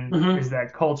 And is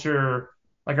that culture,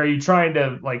 are you trying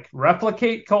to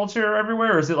replicate culture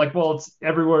everywhere? Or is it it's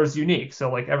everywhere is unique,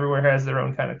 so everywhere has their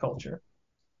own kind of culture?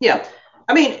 Yeah.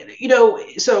 I mean,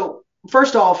 so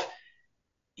first off,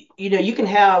 you can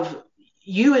have,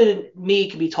 you and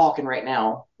me can be talking right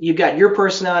now. You've got your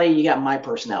personality, you got my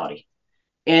personality.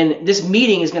 And this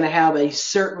meeting is going to have a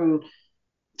certain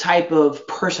type of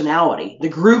personality. The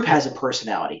group has a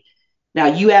personality. Now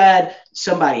you add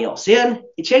somebody else in,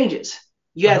 it changes.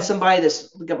 You add somebody that's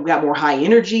got more high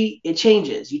energy, it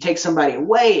changes. You take somebody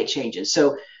away, it changes.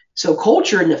 So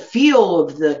culture and the feel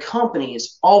of the company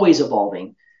is always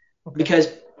evolving because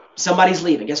somebody's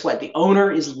leaving. Guess what? The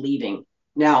owner is leaving.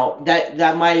 Now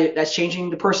that's changing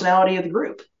the personality of the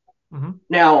group.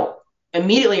 Now,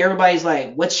 immediately everybody's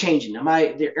like, what's changing?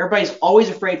 Everybody's always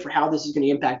afraid for how this is going to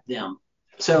impact them.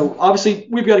 So obviously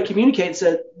we've got to communicate,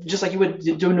 so just like you would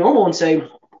do normal, and say,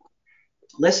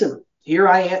 listen, here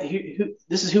I am.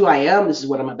 This is who I am. This is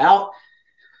what I'm about.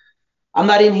 I'm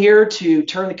not in here to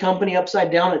turn the company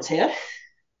upside down its head.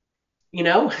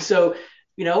 So,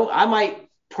 I might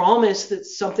promise that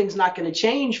something's not going to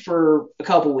change for a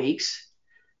couple weeks.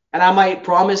 And I might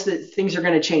promise that things are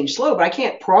going to change slow, but I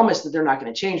can't promise that they're not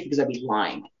going to change because I'd be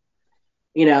lying.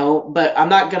 But I'm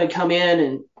not going to come in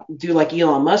and do like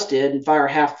Elon Musk did and fire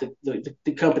half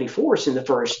the company force in the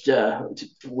first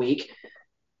week.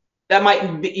 That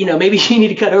might be, maybe you need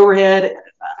to cut overhead.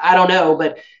 I don't know,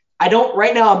 but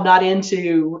right now I'm not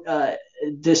into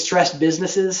distressed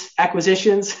businesses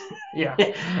acquisitions. Yeah.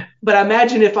 But I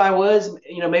imagine if I was,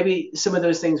 maybe some of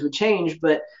those things would change,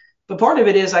 but part of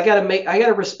it is I got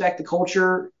to respect the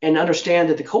culture and understand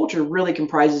that the culture really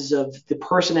comprises of the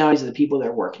personalities of the people that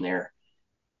are working there.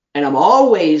 And I'm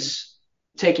always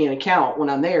taking into account when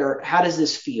I'm there, how does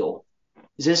this feel?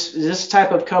 Is this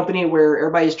type of company where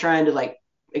everybody's trying to like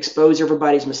expose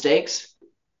everybody's mistakes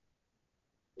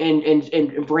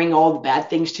and bring all the bad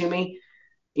things to me?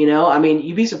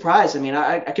 You'd be surprised.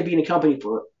 I could be in a company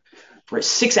for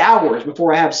 6 hours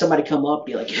before I have somebody come up and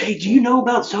be like, hey, do you know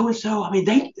about so-and-so?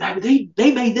 They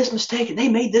made this mistake and they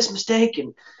made this mistake.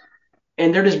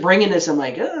 And they're just bringing this. I'm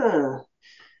like, I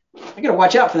got to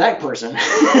watch out for that person.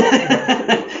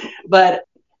 But,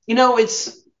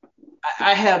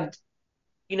 I have,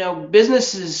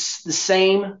 business is the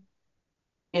same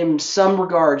in some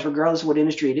regards, regardless of what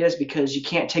industry it is, because you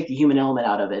can't take the human element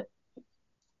out of it.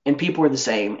 And people are the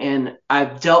same. And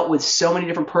I've dealt with so many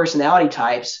different personality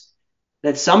types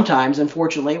that sometimes,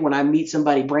 unfortunately, when I meet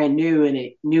somebody brand new in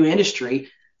a new industry,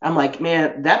 I'm like,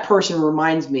 man, that person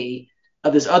reminds me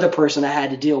of this other person I had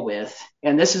to deal with.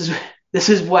 And this is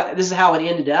how it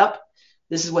ended up.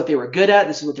 This is what they were good at.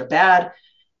 This is what they're bad.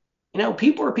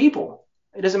 People are people.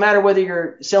 It doesn't matter whether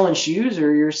you're selling shoes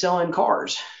or you're selling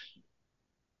cars.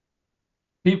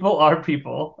 People are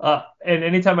people. And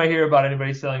anytime I hear about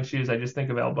anybody selling shoes, I just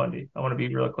think of Al Bundy. I want to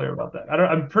be real clear about that.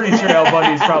 I'm pretty sure Al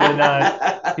Bundy's probably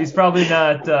not. He's probably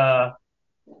not.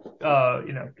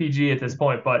 PG at this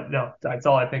point. But no, that's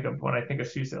all I think of when I think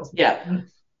of shoe salesman. Yeah.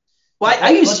 Well,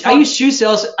 I use shoe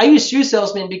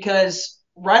salesman because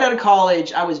right out of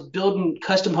college, I was building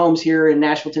custom homes here in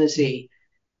Nashville, Tennessee,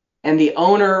 and the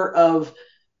owner of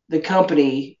the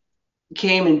company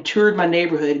came and toured my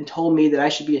neighborhood and told me that I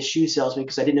should be a shoe salesman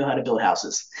because I didn't know how to build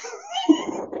houses.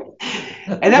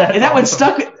 and that one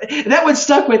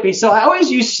stuck with me. So I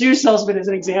always use shoe salesman as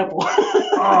an example.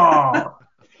 Oh,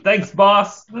 thanks,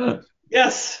 boss.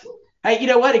 Yes. Hey, you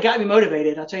know what? It got me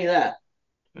motivated. I'll tell you that.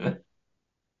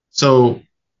 So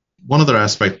one other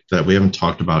aspect that we haven't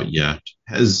talked about yet,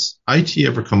 has IT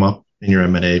ever come up in your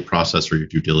M&A process or your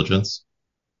due diligence?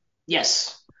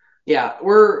 Yes. Yeah.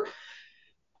 Where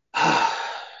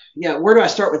do I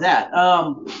start with that?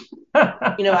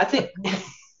 I think,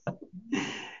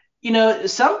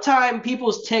 sometimes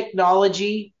people's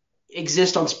technology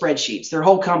exists on spreadsheets. Their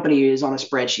whole company is on a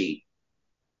spreadsheet.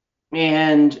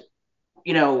 And,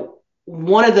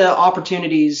 one of the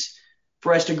opportunities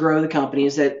for us to grow the company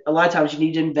is that a lot of times you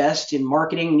need to invest in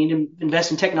marketing, you need to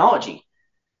invest in technology.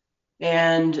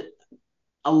 And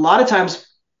a lot of times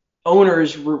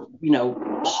owners,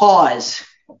 pause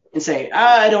and say,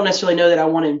 I don't necessarily know that I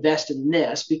want to invest in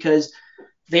this, because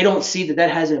they don't see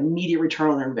that has an immediate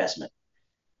return on their investment.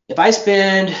 If I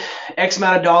spend X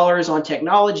amount of dollars on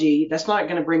technology, that's not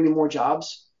going to bring me more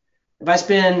jobs. If I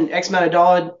spend X amount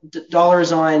of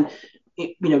dollars on,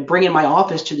 bringing my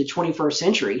office to the 21st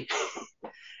century,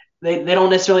 they don't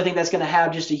necessarily think that's going to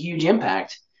have just a huge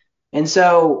impact. And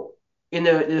so in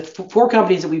the 4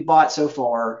 companies that we've bought so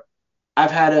far,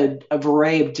 I've had a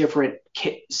variety of different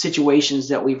situations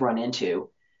that we've run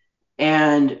into.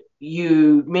 And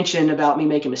you mentioned about me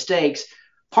making mistakes.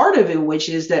 Part of it, which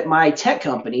is that my tech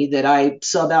company that I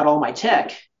sub out all my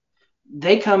tech,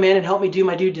 they come in and help me do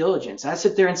my due diligence. I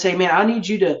sit there and say, man, I need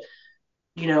you to,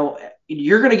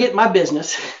 you're going to get my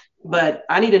business, but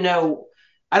I need to know,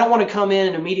 I don't want to come in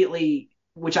and immediately,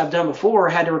 which I've done before,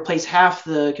 had to replace half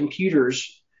the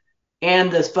computers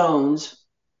and the phones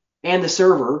and the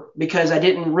server because I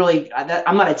didn't really,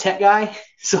 I'm not a tech guy.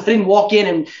 So I didn't walk in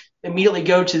and immediately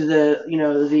go to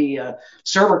the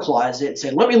server closet and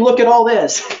say, let me look at all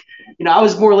this. I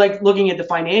was more like looking at the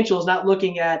financials, not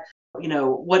looking at,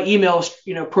 what email,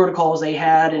 protocols they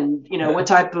had and, what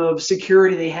type of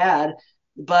security they had.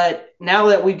 But now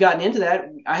that we've gotten into that,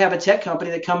 I have a tech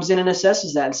company that comes in and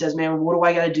assesses that and says, man, what do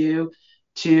I got to do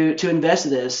to invest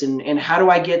in this? And how do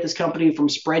I get this company from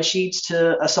spreadsheets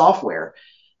to a software?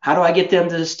 How do I get them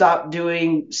to stop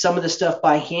doing some of the stuff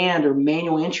by hand or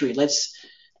manual entry? We've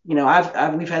had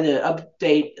to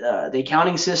update the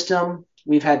accounting system.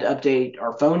 We've had to update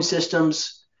our phone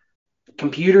systems,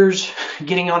 computers,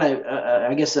 getting on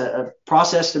a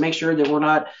process to make sure that we're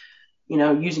not,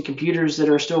 using computers that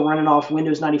are still running off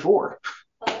Windows 94.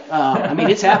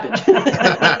 It's happened.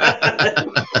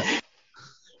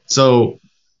 So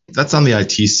that's on the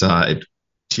IT side.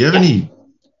 Do you have any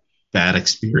bad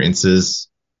experiences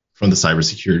from the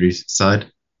cybersecurity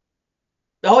side?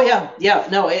 Oh yeah.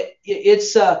 No,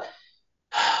 it's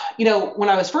when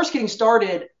I was first getting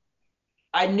started,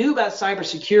 I knew about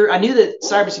cybersecurity. I knew that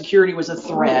cybersecurity was a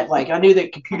threat. Like I knew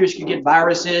that computers could get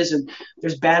viruses and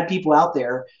there's bad people out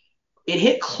there. It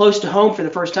hit close to home for the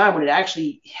first time when it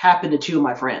actually happened to two of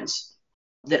my friends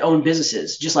that own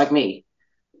businesses just like me.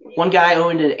 One guy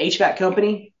owned an HVAC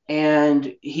company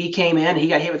and he came in, he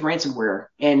got hit with ransomware,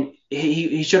 and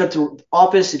he showed up to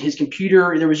office and his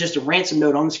computer, there was just a ransom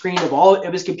note on the screen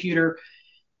of his computer.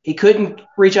 He couldn't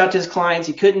reach out to his clients.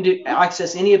 He couldn't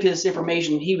access any of his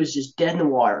information. He was just dead in the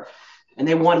water. And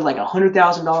they wanted like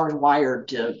 $100,000 wired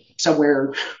to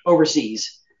somewhere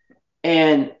overseas.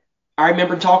 And I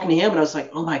remember talking to him and I was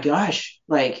like, oh my gosh,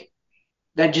 like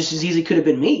that just as easily could have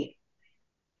been me.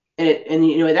 And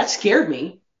that scared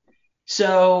me.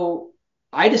 So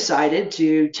I decided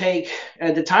to take,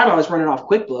 at the time I was running off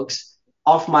QuickBooks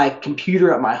off my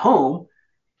computer at my home,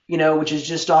 which is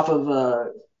just off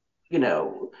of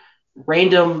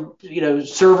random,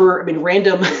 server,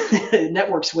 random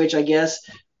network switch, I guess,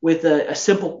 with a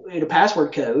simple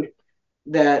password code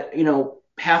that,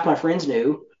 half my friends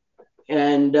knew.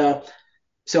 And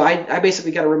so I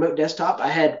basically got a remote desktop. I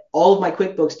had all of my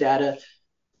QuickBooks data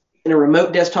in a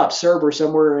remote desktop server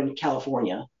somewhere in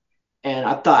California. And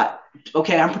I thought,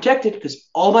 okay, I'm protected because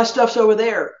all my stuff's over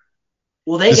there.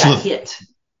 Well, they got hit.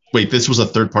 Wait, this was a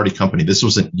third-party company. This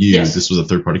wasn't you. Yes. This was a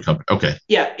third-party company. Okay.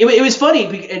 Yeah, it was funny,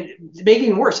 and making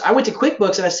it worse, I went to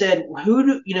QuickBooks and I said,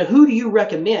 who do you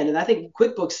recommend? And I think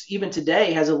QuickBooks even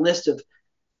today has a list of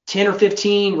 10 or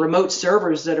 15 remote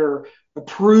servers that are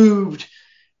approved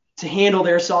to handle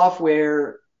their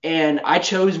software. And I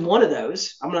chose one of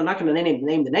those. I'm not going to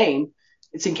name the name.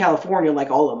 It's in California, like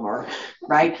all of them are,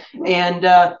 right?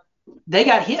 And they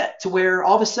got hit to where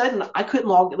all of a sudden I couldn't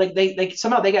log. Like they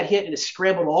somehow they got hit and it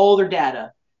scrambled all their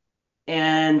data.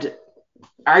 And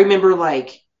I remember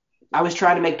like I was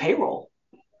trying to make payroll.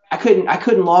 I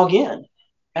couldn't log in,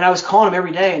 and I was calling them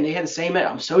every day, and they had the same.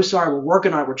 I'm so sorry. We're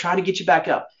working on it. We're trying to get you back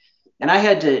up. And I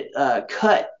had to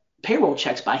cut payroll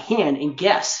checks by hand and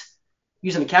guess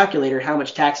using a calculator how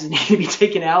much taxes needed to be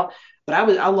taken out. But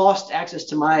I lost access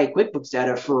to my QuickBooks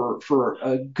data for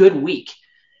a good week.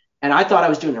 And I thought I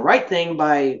was doing the right thing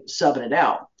by subbing it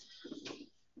out.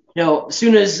 As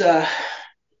soon as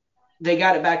they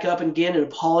got it back up again and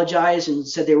apologized and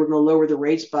said they were going to lower the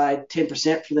rates by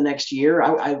 10% for the next year,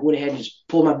 I went ahead and just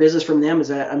pulled my business from them,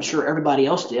 as I'm sure everybody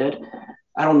else did.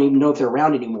 I don't even know if they're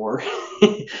around anymore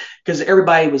because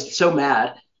everybody was so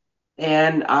mad.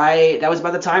 And that was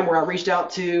by the time where I reached out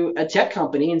to a tech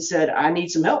company and said, I need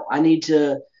some help. I need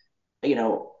to,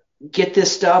 get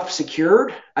this stuff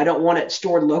secured. I don't want it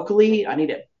stored locally. I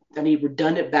need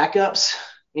redundant backups,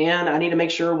 and I need to make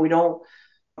sure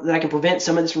that I can prevent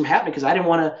some of this from happening, because I didn't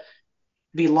want to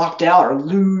be locked out or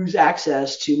lose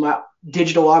access to my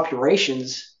digital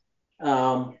operations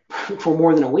for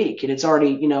more than a week. And it's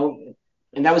already,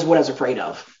 and that was what I was afraid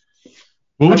of.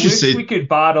 What would you say? We could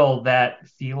bottle that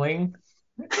feeling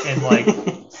and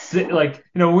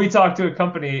when we talk to a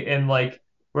company and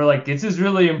we're like, this is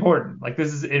really important. Like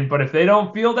this is, but if they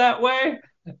don't feel that way,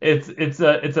 it's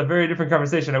a very different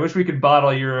conversation. I wish we could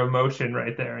bottle your emotion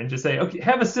right there and just say, okay,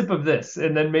 have a sip of this,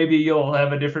 and then maybe you'll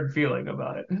have a different feeling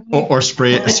about it. Or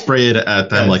spray it at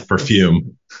them like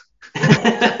perfume.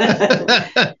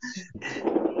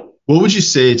 What would you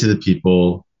say to the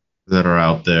people that are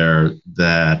out there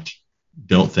that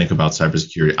don't think about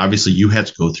cybersecurity? Obviously, you had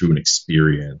to go through an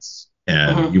experience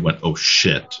and you went, oh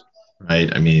shit,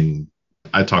 right?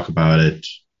 I talk about it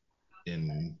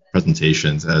in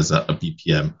presentations as a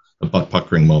BPM, a butt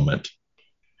puckering moment.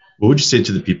 What would you say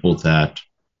to the people that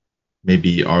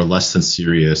maybe are less than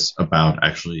serious about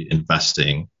actually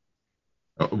investing?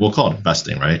 We'll call it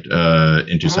investing, right?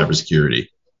 Into cybersecurity.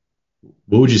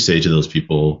 What would you say to those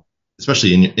people,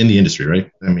 especially in the industry,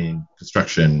 right?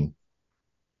 Construction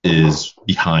is is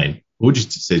behind. What would you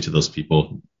say to those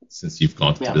people since you've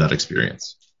gone through that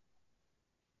experience?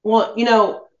 Well,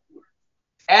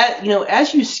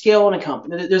 as you scale in a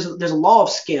company, there's a law of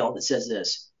scale that says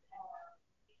this.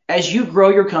 As you grow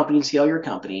your company and scale your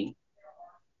company,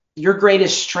 your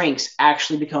greatest strengths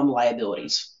actually become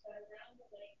liabilities.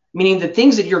 Meaning the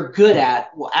things that you're good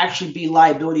at will actually be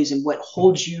liabilities and what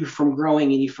holds you from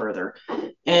growing any further.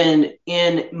 And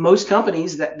in most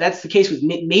companies, that's the case with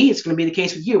me. It's going to be the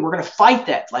case with you. We're going to fight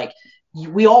that. Like,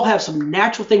 we all have some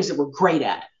natural things that we're great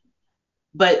at.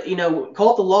 But,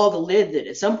 call it the law of the lid, that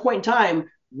at some point in time,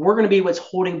 we're going to be what's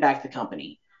holding back the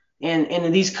company. And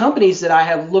in these companies that I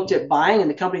have looked at buying, and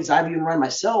the companies I've even run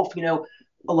myself,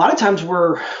 a lot of times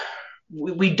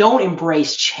we don't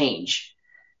embrace change,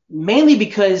 mainly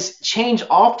because change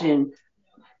often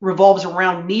revolves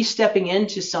around me stepping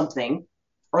into something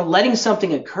or letting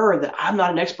something occur that I'm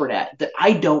not an expert at, that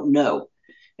I don't know.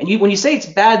 And when you say it's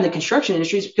bad in the construction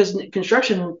industry, it's because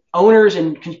construction owners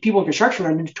and people in construction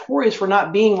are notorious for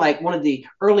not being like one of the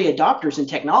early adopters in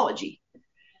technology.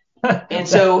 And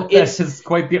so that's just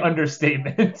quite the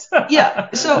understatement.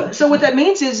 Yeah. So what that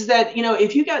means is that,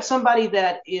 if you got somebody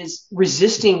that is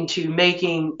resisting to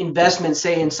making investments,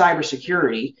 say in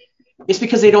cybersecurity, it's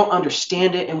because they don't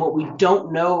understand it. And what we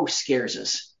don't know scares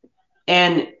us.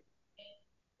 And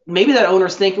maybe that owner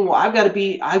is thinking, well, I've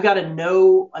got to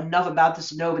know enough about this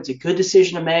to know if it's a good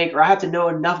decision to make, or I have to know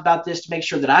enough about this to make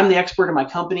sure that I'm the expert in my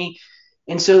company.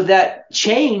 And so that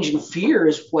change and fear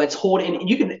is what's holding, and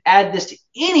you can add this to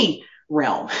any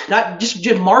realm, not just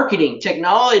marketing,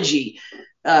 technology.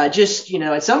 At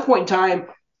some point in time,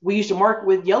 we used to market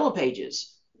with Yellow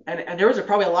Pages. And there was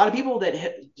probably a lot of people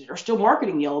that are still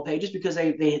marketing Yellow Pages because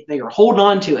they are holding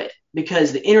on to it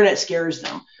because the internet scares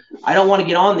them. I don't want to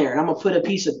get on there, and I'm going to put a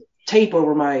piece of tape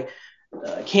over my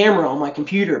camera on my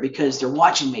computer because they're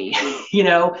watching me.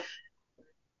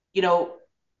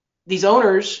 These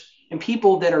owners and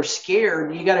people that are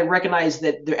scared, you got to recognize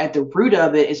that they're at the root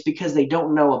of it is because they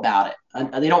don't know about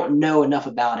it. They don't know enough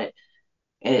about it.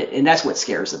 And that's what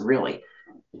scares them, really.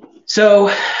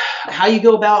 So how you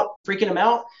go about freaking them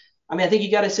out? I mean, I think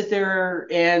you got to sit there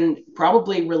and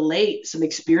probably relate some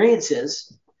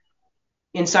experiences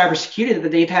in cybersecurity that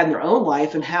they've had in their own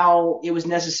life and how it was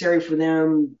necessary for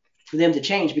them to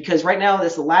change. Because right now,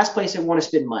 that's the last place they want to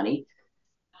spend money.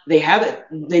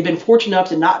 They've been fortunate enough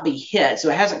to not be hit, so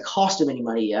it hasn't cost them any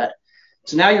money yet.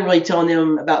 So now you're really telling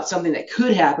them about something that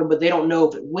could happen, but they don't know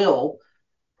if it will.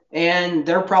 And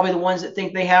they're probably the ones that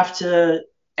think they have to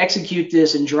execute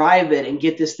this and drive it and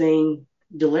get this thing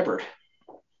delivered.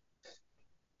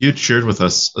 You had shared with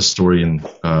us a story in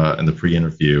the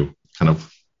pre-interview, kind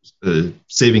of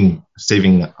saving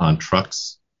on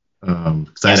trucks.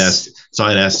 Because yes. I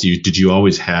had asked you, did you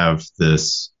always have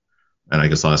this? And I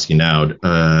guess I'll ask you now,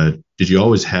 did you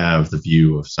always have the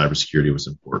view of cybersecurity was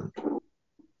important?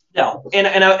 No. And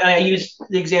I used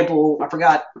the example, I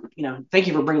forgot, thank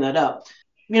you for bringing that up.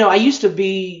 I used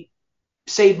to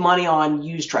save money on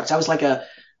used trucks.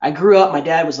 I grew up, my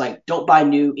dad was like, don't buy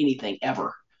new anything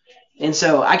ever. And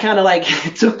so I kind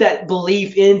of took that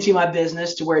belief into my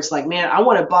business to where it's like, man, I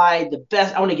want to buy the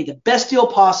best, I want to get the best deal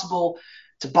possible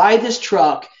to buy this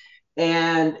truck.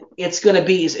 And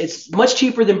it's much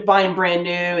cheaper than buying brand new.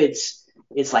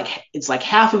 It's like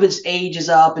half of its age is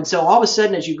up. And so all of a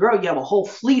sudden, as you grow, you have a whole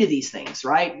fleet of these things,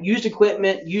 right? Used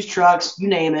equipment, used trucks, you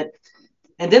name it.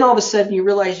 And then all of a sudden you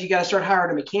realize you got to start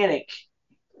hiring a mechanic,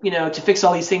 to fix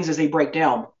all these things as they break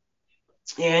down.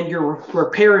 And your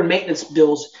repair and maintenance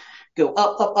bills go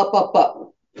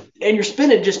up. And you're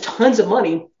spending just tons of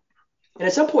money. And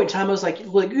at some point in time, I was like,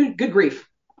 well, good grief.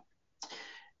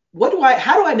 How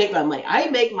do I make my money? I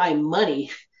make my money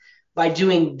by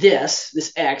doing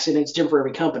this X, and it's different for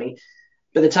every company.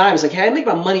 But at the time, it's like, hey, I make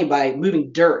my money by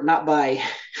moving dirt, not by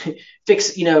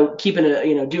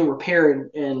doing repair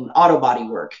and auto body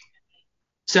work.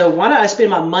 So why not I spend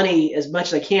my money as much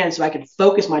as I can so I can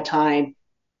focus my time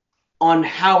on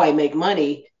how I make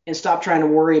money and stop trying to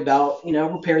worry about,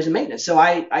 repairs and maintenance. So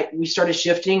we started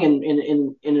shifting, and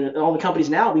in all the companies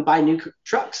now, we buy new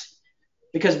trucks.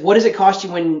 Because what does it cost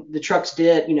you when the truck's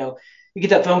dead? You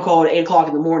get that phone call at 8:00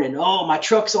 in the morning. Oh, my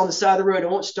truck's on the side of the road. It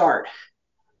won't start.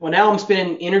 Well, now I'm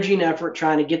spending energy and effort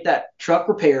trying to get that truck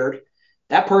repaired.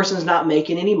 That person's not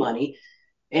making any money.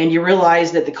 And you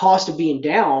realize that the cost of being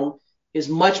down is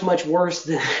much, much worse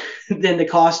than the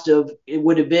cost of it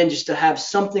would have been just to have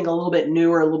something a little bit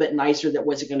newer, a little bit nicer that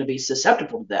wasn't going to be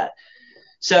susceptible to that.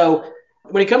 So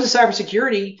when it comes to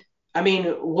cybersecurity, I mean,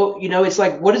 it's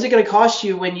like, what is it going to cost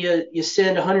you when you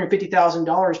send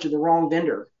 $150,000 to the wrong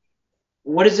vendor?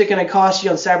 What is it going to cost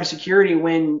you on cybersecurity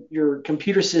when your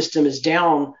computer system is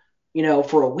down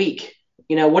for a week?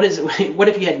 What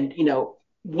if you had,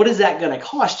 what is that going to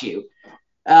cost you?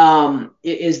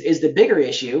 Is the bigger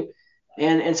issue.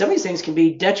 And some of these things can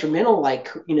be detrimental,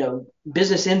 like,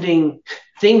 business ending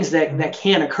things that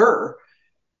can occur.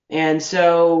 And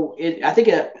so I think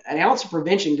an ounce of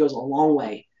prevention goes a long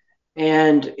way.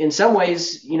 And in some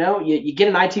ways, you get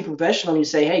an IT professional and you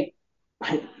say, hey,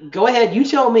 go ahead, you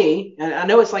tell me. And I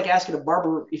know it's like asking a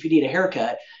barber if you need a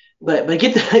haircut, but we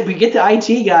get the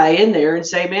IT guy in there and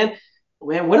say, man,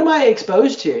 what am I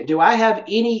exposed to? Do I have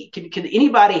can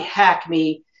anybody hack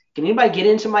me? Can anybody get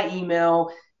into my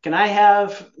email? Can I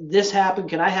have this happen?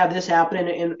 Can I have this happen?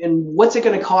 And what's it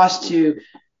going to cost to,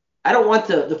 I don't want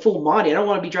the full Monty. I don't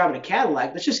want to be driving a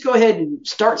Cadillac. Let's just go ahead and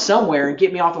start somewhere and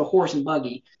get me off a horse and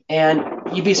buggy. And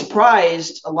you'd be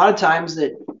surprised a lot of times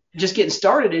that just getting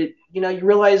started, you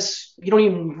realize you don't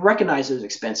even recognize those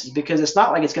expenses because it's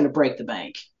not like it's going to break the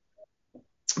bank.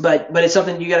 But it's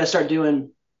something you got to start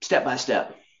doing step by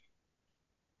step.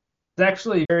 It's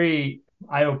actually very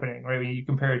eye-opening, right? When you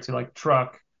compare it to like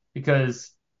truck,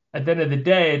 because at the end of the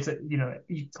day, it's,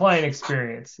 client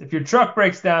experience. If your truck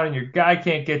breaks down and your guy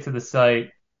can't get to the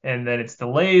site and then it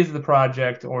delays the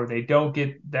project or they don't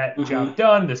get that job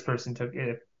done, this person took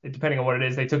it, depending on what it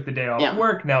is, they took the day off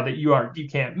work. Now that you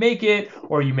can't make it,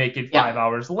 or you make it 5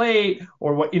 hours late,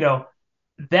 or what,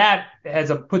 that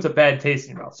puts a bad taste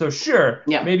in your mouth. So sure,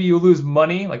 maybe you lose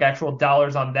money, like actual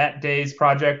dollars on that day's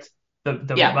project,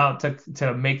 the amount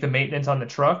to make the maintenance on the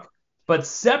truck. But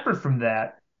separate from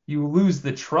that, you lose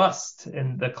the trust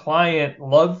and the client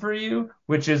love for you,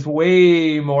 which is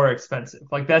way more expensive.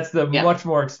 Like that's much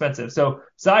more expensive. So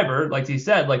cyber, like you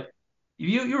said, like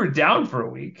you were down for a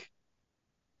week.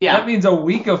 Yeah. That means a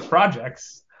week of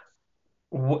projects.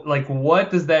 Like, what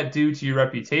does that do to your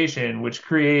reputation? Which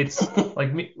creates,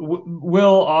 like,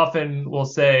 Will often will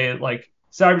say, like,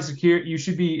 cybersecurity, you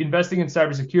should be investing in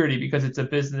cybersecurity because it's a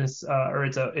business or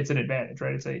it's an advantage,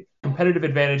 right? It's a competitive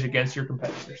advantage against your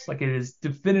competitors. Like, it is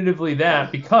definitively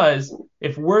that, because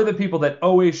if we're the people that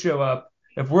always show up,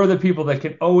 if we're the people that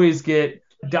can always get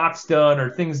docs done or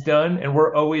things done, and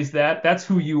we're always that's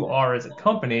who you are as a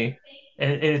company.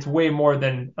 And it's way more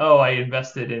than, I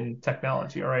invested in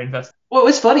technology, or I invested. Well,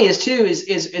 what's funny is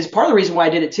part of the reason why I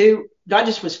did it too, not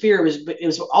just was fear, it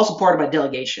was also part of my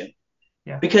delegation.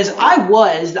 Yeah. Because I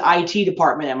was the IT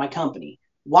department at my company.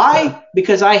 Why?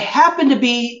 Because I happened to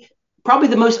be probably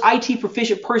the most IT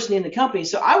proficient person in the company.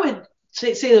 So I would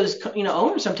say those,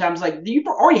 owners sometimes, like, you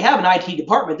already have an IT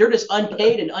department. They're just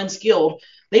unpaid and unskilled.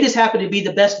 They just happen to be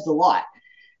the best of the lot,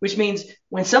 which means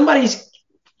when somebody's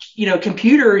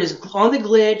computer is on the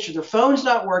glitch or their phone's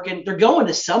not working, they're going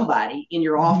to somebody in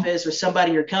your office or somebody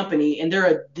in your company, and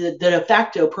they're the de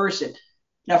facto person.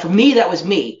 Now, for me, that was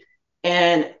me.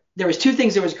 And there was two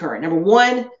things that was occurring. Number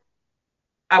one,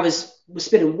 I was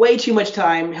spending way too much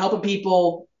time helping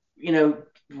people,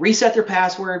 reset their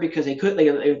password because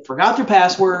they forgot their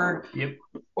password,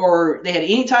 or they had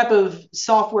any type of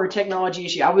software technology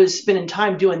issue. I was spending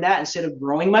time doing that instead of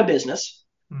growing my business.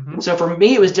 So for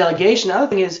me, it was delegation. The other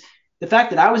thing is the fact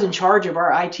that I was in charge of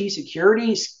our IT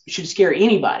security should scare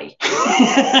anybody.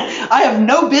 I have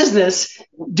no business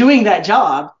doing that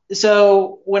job.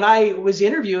 So when I was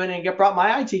interviewing and brought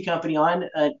my IT company on,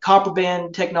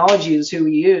 Copperband Technology is who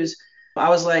we use. I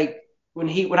was like, when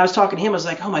I was talking to him, I was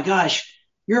like, oh my gosh,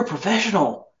 you're a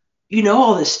professional. You know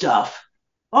all this stuff.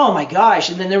 Oh my gosh.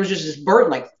 And then there was just this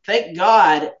burden, like, thank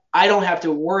God I don't have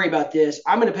to worry about this.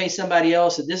 I'm going to pay somebody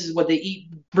else, and this is what they eat,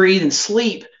 breathe, and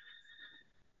sleep.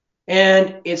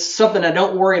 And it's something I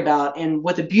don't worry about. And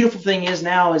what the beautiful thing is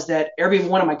now is that every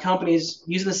one of my companies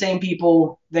using the same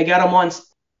people, they got them on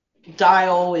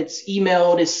dial, it's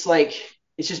emailed,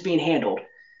 it's just being handled.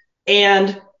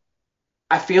 And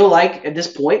I feel like at this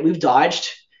point we've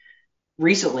dodged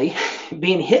recently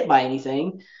being hit by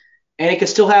anything, and it could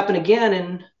still happen again.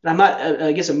 And I'm not,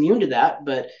 I guess, immune to that,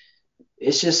 but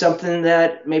it's just something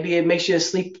that maybe it makes you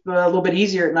sleep a little bit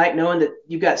easier at night, knowing that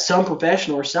you've got some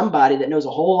professional or somebody that knows a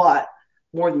whole lot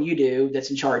more than you do that's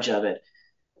in charge of it.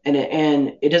 And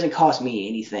it doesn't cost me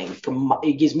anything.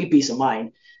 It gives me peace of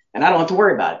mind, and I don't have to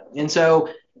worry about it. And so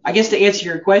I guess to answer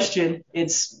your question,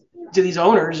 it's to these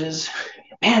owners is,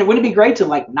 man, wouldn't it be great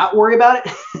to not worry about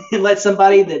it and let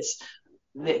somebody that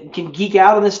can geek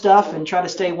out on this stuff and try to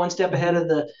stay one step ahead of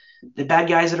the bad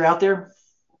guys that are out there?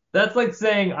 That's like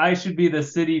saying I should be the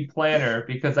city planner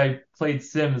because I played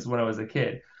Sims when I was a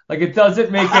kid. Like, it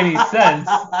doesn't make any sense.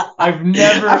 I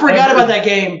forgot about that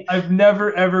game. I've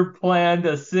never ever planned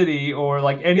a city or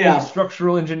any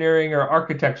structural engineering or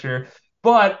architecture,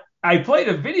 but I played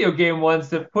a video game once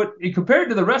that compared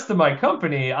to the rest of my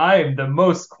company, I am the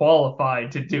most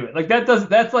qualified to do it. Like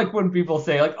that's like when people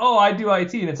say like, oh, I do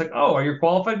IT, and it's like, oh, are you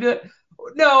qualified to do it?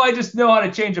 No, I just know how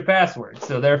to change a password.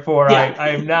 So therefore, Yeah. I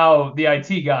am now the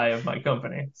IT guy of my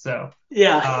company. So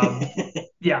yeah.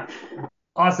 yeah,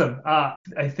 awesome. I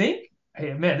think,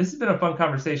 hey man, this has been a fun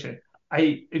conversation.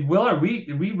 Will, are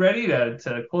we ready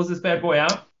to close this bad boy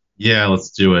out? Yeah, let's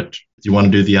do it. Do you want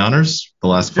to do the honors? The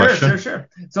last question? Sure.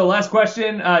 So last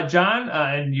question, John,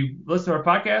 and you listen to our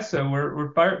podcast, so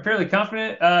we're fairly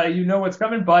confident you know what's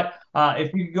coming. But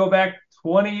if you could go back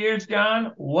 20 years,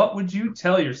 John, what would you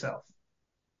tell yourself?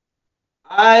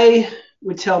 I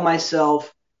would tell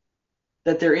myself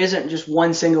that there isn't just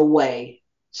one single way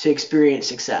to experience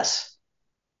success.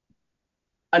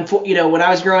 When I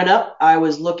was growing up, I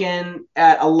was looking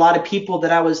at a lot of people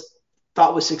that I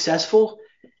thought was successful.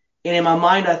 And in my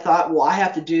mind, I thought, well, I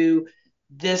have to do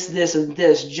this, and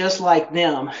this, just like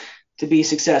them to be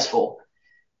successful.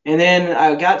 And then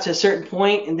I got to a certain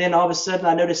point, and then all of a sudden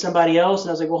I noticed somebody else, and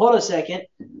I was like, well, hold on a second.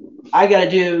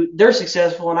 They're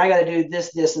successful, and I got to do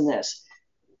this, and this.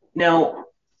 Now,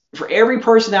 for every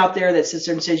person out there that sits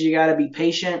there and says you got to be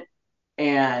patient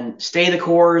and stay the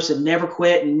course and never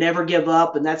quit and never give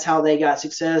up, and that's how they got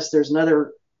success, there's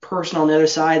another person on the other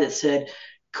side that said,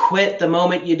 quit the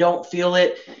moment you don't feel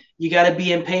it. You got to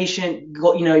be impatient.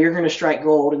 You're going to strike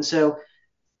gold. And so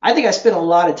I think I spent a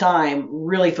lot of time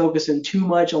really focusing too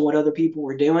much on what other people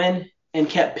were doing and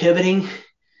kept pivoting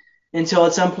until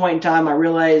at some point in time I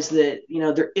realized that,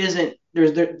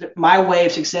 my way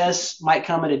of success might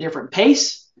come at a different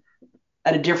pace,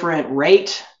 at a different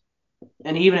rate,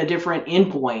 and even a different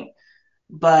endpoint.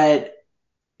 But,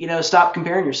 stop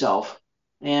comparing yourself.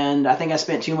 And I think I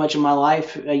spent too much of my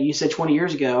life, you said 20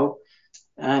 years ago,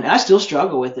 and I still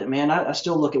struggle with it, man. I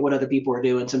still look at what other people are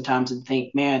doing sometimes and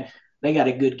think, man, they got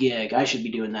a good gig. I should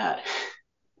be doing that.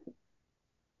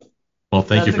 Well,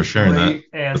 thank you for sharing that.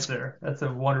 Answer. That's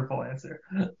a wonderful answer.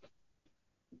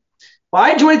 Well,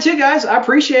 I enjoyed it too, guys. I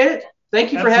appreciate it.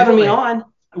 Thank you for having me on.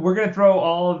 We're going to throw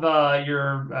all of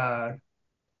your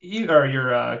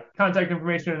contact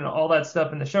information and all that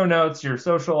stuff in the show notes, your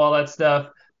social, all that stuff.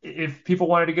 If people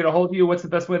wanted to get a hold of you, what's the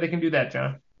best way they can do that,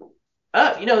 John?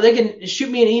 They can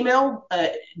shoot me an email,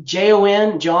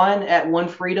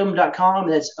 John@onefreedom.com.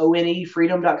 That's ONE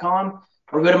freedom.com.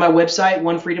 Or go to my website,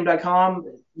 onefreedom.com.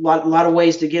 A lot of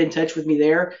ways to get in touch with me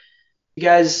there. You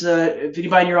guys, if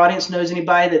anybody in your audience knows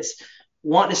anybody that's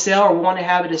wanting to sell or want to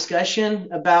have a discussion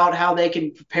about how they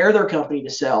can prepare their company to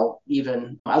sell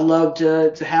even, I'd love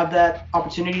to have that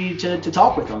opportunity to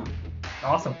talk with them.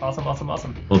 Awesome. Well,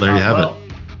 there you have it.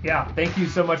 Yeah, thank you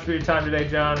so much for your time today,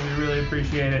 John. We really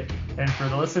appreciate it. And for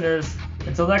the listeners,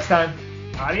 until next time,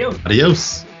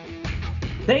 adios.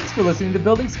 Thanks for listening to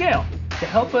Building Scale. To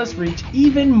help us reach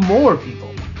even more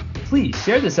people, please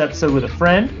share this episode with a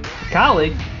friend, a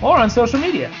colleague, or on social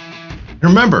media.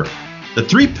 Remember, the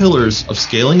 3 pillars of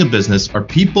scaling a business are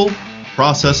people,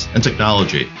 process, and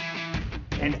technology.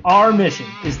 And our mission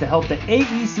is to help the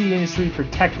AEC industry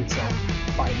protect itself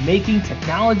by making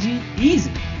technology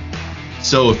easy.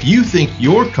 So if you think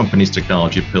your company's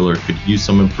technology pillar could use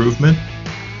some improvement,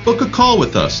 book a call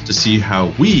with us to see how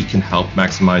we can help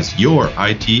maximize your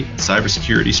IT and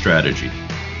cybersecurity strategy.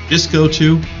 Just go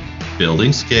to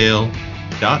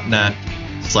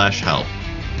buildingscale.net/help.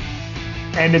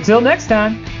 And until next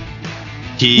time,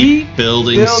 keep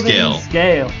building scale.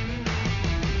 Scale.